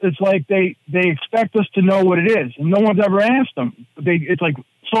like they expect us to know what it is, and no one's ever asked them. It's like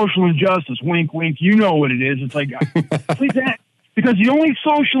social injustice. Wink, wink. You know what it is. It's like please ask. Because the only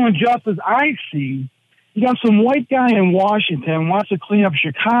social injustice I see, you got some white guy in Washington wants to clean up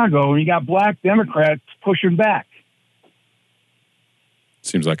Chicago, and you got black Democrats pushing back.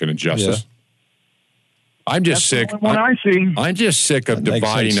 Seems like an injustice. Yeah. I'm just sick. I'm just sick of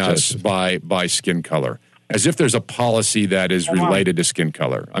dividing us by skin color, as if there's a policy that is related to skin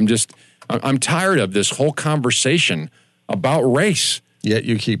color. I'm tired of this whole conversation about race. Yet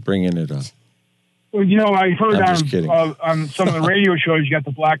you keep bringing it up. Well, I heard on some of the radio shows, you got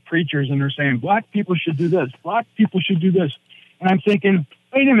the black preachers, and they're saying, black people should do this. Black people should do this. And I'm thinking,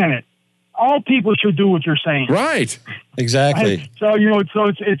 wait a minute. All people should do what you're saying. Right. Exactly. Right?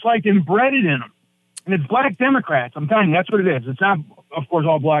 So, it's like embedded in them. And it's black Democrats. I'm telling you, that's what it is. It's not, of course,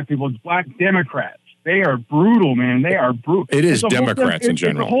 all black people. It's black Democrats. They are brutal, man. They are brutal. It is Democrats in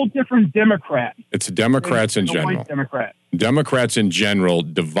general. It's a whole different Democrat. It's Democrats in general. White Democrat. Democrats in general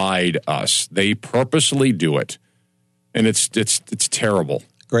divide us. They purposely do it, and it's terrible.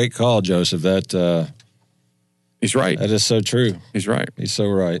 Great call, Joseph. He's right. That is so true. He's right. He's so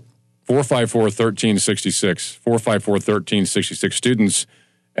right. 454-1366. 454-1366. Students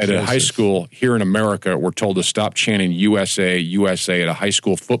at a high school here in America were told to stop chanting USA, USA at a high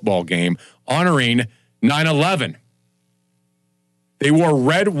school football game honoring 9/11. They wore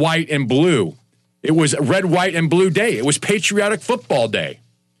red, white, and blue. It was Red, White, and Blue Day. It was Patriotic Football Day.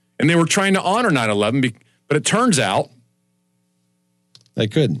 And they were trying to honor 9/11, but it turns out they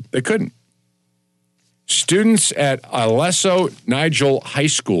couldn't. Students at Alesso Nigel High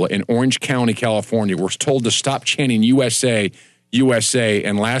School in Orange County, California were told to stop chanting USA, USA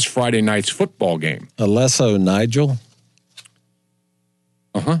in last Friday night's football game. Alesso Nigel?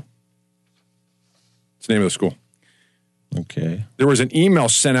 Uh-huh. It's the name of the school. Okay. There was an email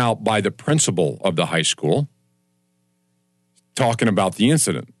sent out by the principal of the high school talking about the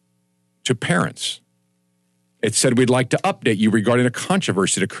incident to parents. It said, we'd like to update you regarding a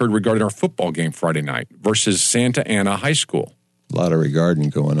controversy that occurred regarding our football game Friday night versus Santa Ana High School. A lot of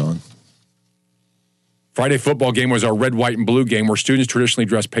regarding going on. Friday football game was our red, white, and blue game where students traditionally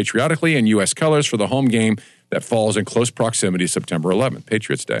dress patriotically in U.S. colors for the home game that falls in close proximity to September 11th,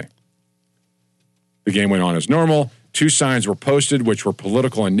 Patriots Day. The game went on as normal. 2 signs were posted, which were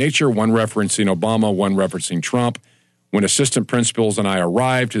political in nature, one referencing Obama, one referencing Trump. When assistant principals and I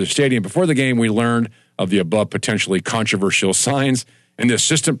arrived to the stadium before the game, we learned of the above potentially controversial signs, and the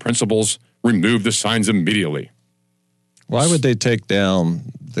assistant principals removed the signs immediately. Why would they take down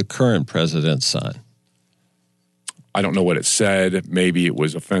the current president's sign? I don't know what it said. Maybe it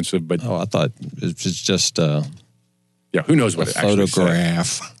was offensive, but... Oh, I thought it was just who knows what it actually said.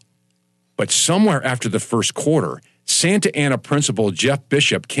 Photograph. But somewhere after the first quarter, Santa Ana principal Jeff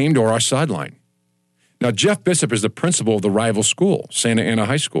Bishop came to our sideline. Now, Jeff Bishop is the principal of the rival school, Santa Ana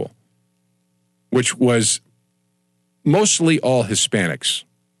High School, which was mostly all Hispanics.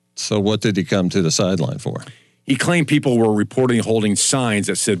 So what did he come to the sideline for? He claimed people were reporting holding signs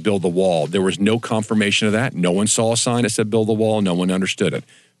that said build the wall. There was no confirmation of that. No one saw a sign that said build the wall. No one understood it.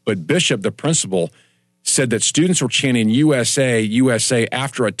 But Bishop, the principal, said that students were chanting USA, USA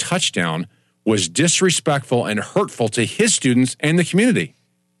after a touchdown was disrespectful and hurtful to his students and the community.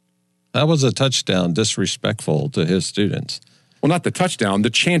 How was a touchdown disrespectful to his students? Well, not the touchdown, the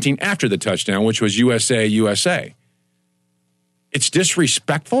chanting after the touchdown, which was USA, USA. It's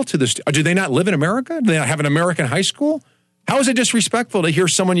disrespectful to the do they not live in America? Do they not have an American high school? How is it disrespectful to hear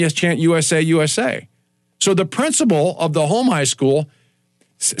someone chant USA, USA? So the principal of the home high school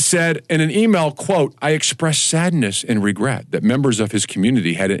said in an email, quote, I express sadness and regret that members of his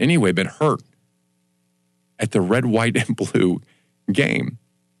community had in any way been hurt at the red, white, and blue game.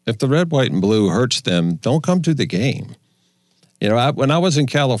 If the red, white, and blue hurts them, don't come to the game. You know, when I was in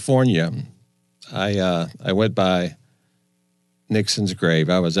California, I went by Nixon's grave.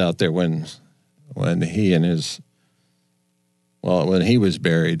 I was out there when he was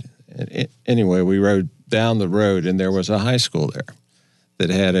buried. Anyway, we rode down the road, and there was a high school there that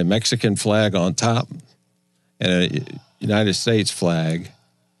had a Mexican flag on top and a United States flag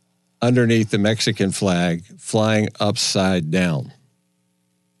underneath the Mexican flag flying upside down.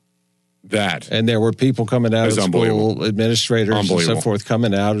 And there were people coming out of school, administrators and so forth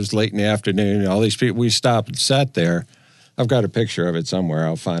coming out. It was late in the afternoon. All these people, we stopped and sat there. I've got a picture of it somewhere.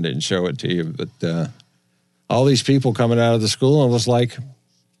 I'll find it and show it to you. But all these people coming out of the school, and it was like,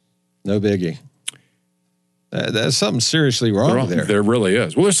 no biggie. There's something seriously wrong there. There really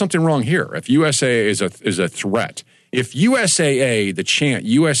is. Well, there's something wrong here. If USA is a threat, if USAA, the chant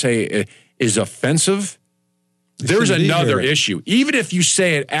USA is offensive, there's another issue. Even if you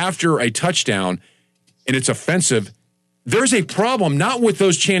say it after a touchdown and it's offensive, there's a problem not with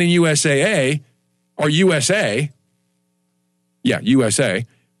those chanting USAA or USA. Yeah, USA.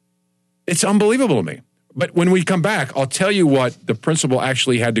 It's unbelievable to me. But when we come back, I'll tell you what the principal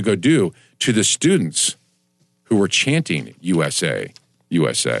actually had to go do to the students who were chanting USA,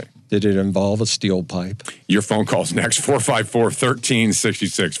 USA. Did it involve a steel pipe? Your phone call's next,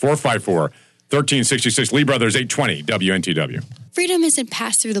 454-1366. 454-1366. Lee Brothers, 820 WNTW. Freedom isn't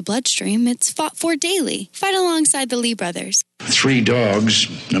passed through the bloodstream, it's fought for daily. Fight alongside the Lee Brothers. 3 dogs,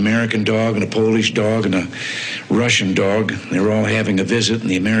 an American dog and a Polish dog and a Russian dog. They were all having a visit, and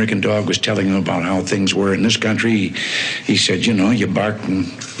the American dog was telling them about how things were in this country. He said, you know, you bark and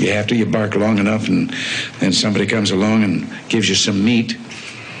you bark long enough, and then somebody comes along and gives you some meat.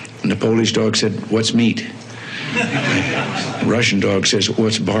 And the Polish dog said, what's meat? The Russian dog says,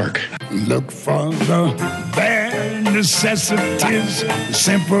 what's bark? Look for the bare necessities,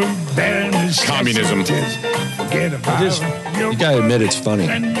 simple bare necessities. Communism. Forget about you got to admit it's funny.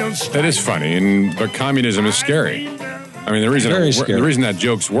 That is funny, but communism is scary. I mean, the reason that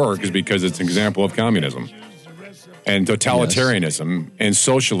jokes work is because it's an example of communism. And totalitarianism and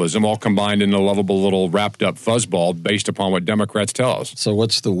socialism all combined in a lovable little wrapped up fuzzball based upon what Democrats tell us. So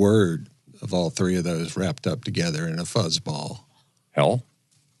what's the word of all 3 of those wrapped up together in a fuzzball? Hell.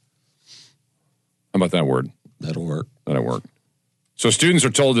 How about that word? That'll work. So students are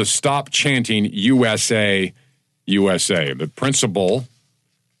told to stop chanting USA, USA. The principal,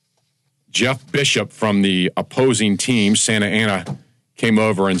 Jeff Bishop from the opposing team, Santa Ana, came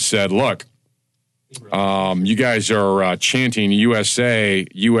over and said, look, you guys are chanting USA,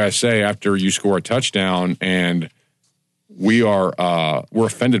 USA after you score a touchdown, and we're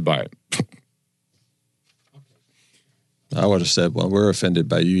offended by it. I would have said, well, we're offended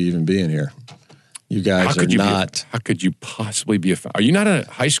by you even being here. You guys are not. How could you possibly be are you not a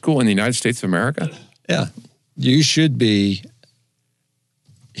high school in the United States of America? Yeah. You should be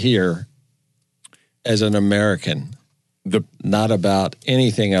here as an American, not about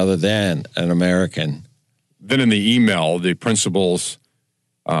anything other than an American. Then in the email, the principal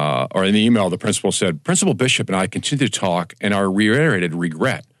said, Principal Bishop and I continue to talk and our reiterated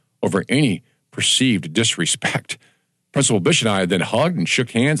regret over any perceived disrespect. Principal Bishop and I then hugged and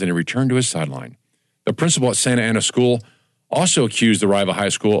shook hands and he returned to his sideline. The principal at Santa Ana School also accused the rival high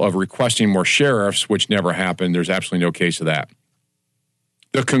school of requesting more sheriffs, which never happened. There's absolutely no case of that.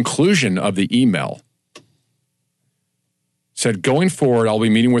 The conclusion of the email said, going forward, I'll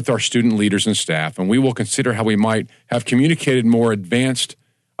be meeting with our student leaders and staff, and we will consider how we might have communicated more advanced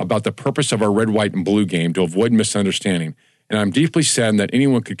about the purpose of our red, white, and blue game to avoid misunderstanding. And I'm deeply saddened that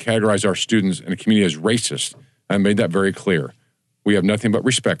anyone could categorize our students and the community as racist. I made that very clear. We have nothing but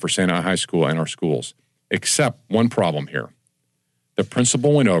respect for Santa Ana High School and our schools, except one problem here. The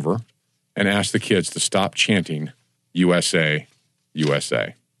principal went over and asked the kids to stop chanting USA,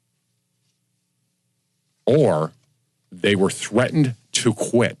 USA. Or they were threatened to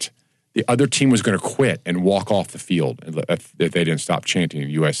quit. The other team was going to quit and walk off the field if they didn't stop chanting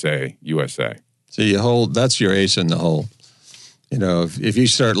USA, USA. So that's your ace in the hole. You know, if you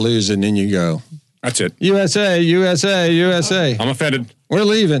start losing, then you go. That's it. USA, USA, USA. I'm offended. We're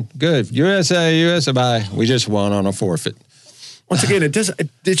leaving. Good. USA, USA. Bye. We just won on a forfeit. Once again, it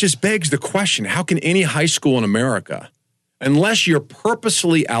just begs the question, how can any high school in America, unless you're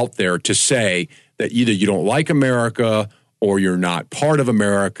purposely out there to say that either you don't like America or you're not part of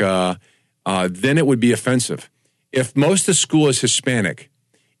America, then it would be offensive. If most of the school is Hispanic,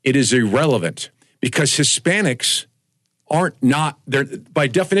 it is irrelevant because Hispanics by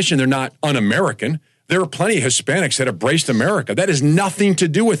definition, they're not un-American. There are plenty of Hispanics that embraced America. That has nothing to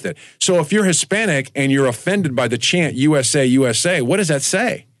do with it. So if you're Hispanic and you're offended by the chant USA, USA, what does that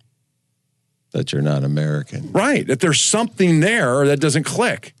say? That you're not American. Right, that there's something there that doesn't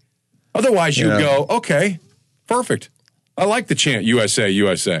click. Otherwise, you go, okay, perfect. I like the chant USA,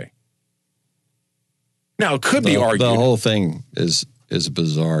 USA. Now, it could be argued. The whole thing is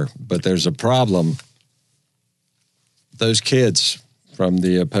bizarre, but there's a problem. Those kids from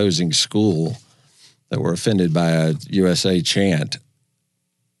the opposing school that were offended by a USA chant,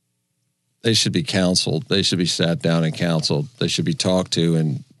 they should be counseled. They should be sat down and counseled. They should be talked to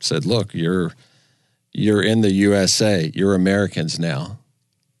and said, look, you're in the USA. You're Americans now.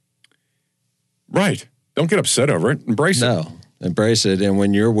 Right. Don't get upset over it. Embrace it. No, embrace it. And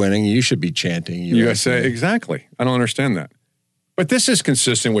when you're winning, you should be chanting USA. Exactly. I don't understand that. But this is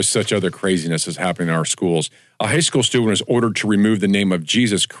consistent with such other craziness that's happening in our schools. A high school student was ordered to remove the name of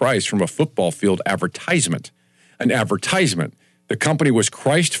Jesus Christ from a football field advertisement. An advertisement. The company was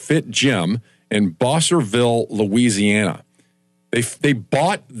Christ Fit Gym in Bosserville, Louisiana. They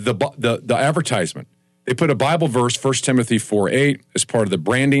bought the advertisement. They put a Bible verse, 1 Timothy 4:8, as part of the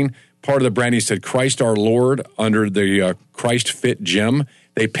branding. Part of the branding said Christ our Lord under the Christ Fit Gym.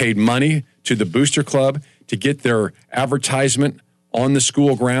 They paid money to the Booster Club to get their advertisement on the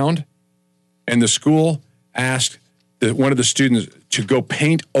school ground. And the school asked one of the students to go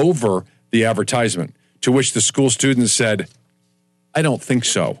paint over the advertisement, to which the school student said, I don't think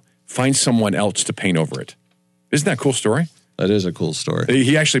so. Find someone else to paint over it. Isn't that a cool story? That is a cool story.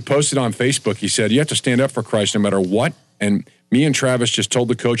 He actually posted on Facebook. He said, you have to stand up for Christ no matter what. And me and Travis just told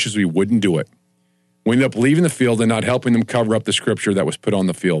the coaches we wouldn't do it. We ended up leaving the field and not helping them cover up the scripture that was put on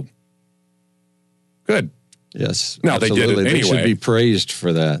the field. Good. Yes. No, absolutely. They did it anyway. They should be praised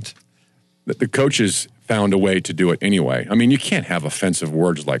for that. The coaches found a way to do it anyway. I mean, you can't have offensive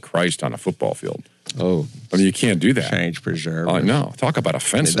words like Christ on a football field. Oh, I mean, you can't do that. Change preserve. No, talk about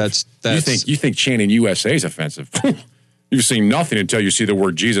offensive. I mean, you think chanting USA is offensive? You've seen nothing until you see the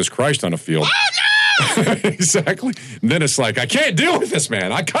word Jesus Christ on a field. Oh, no! Exactly. And then it's like, I can't deal with this,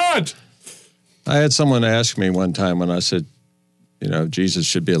 man. I can't. I had someone ask me one time when I said, Jesus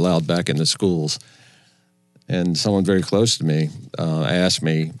should be allowed back in the schools. And someone very close to me asked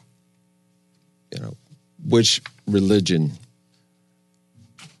me, which religion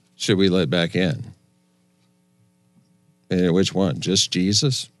should we let back in? And which one? Just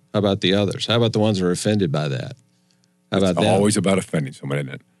Jesus? How about the others? How about the ones who are offended by that? How about them? It's always about offending someone,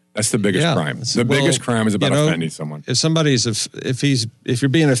 isn't it? That's the biggest crime. The biggest crime is about offending someone. If you're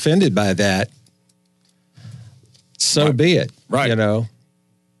being offended by that, so be it. Right.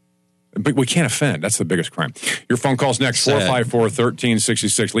 But we can't offend. That's the biggest crime. Your phone call's next,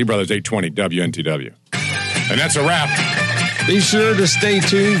 454-1366. Lee Brothers, 820 WNTW. And that's a wrap. Be sure to stay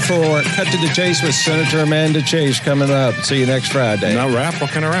tuned for Cut to the Chase with Senator Amanda Chase coming up. See you next Friday. Now rap? What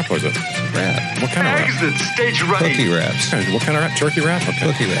kind of rap was it? Rap. What kind of rap? Exit stage right. Cookie wraps. What kind of rap? Turkey rap?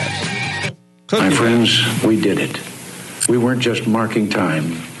 Okay. Cookie wraps. My friends, we did it. We weren't just marking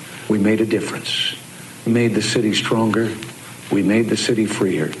time. We made a difference. We made the city stronger. We made the city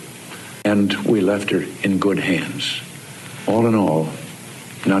freer. And we left her in good hands. All in all,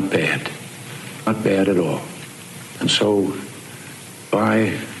 not bad. Not bad at all. And so,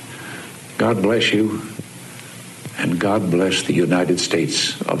 God bless you, and God bless the United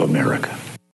States of America.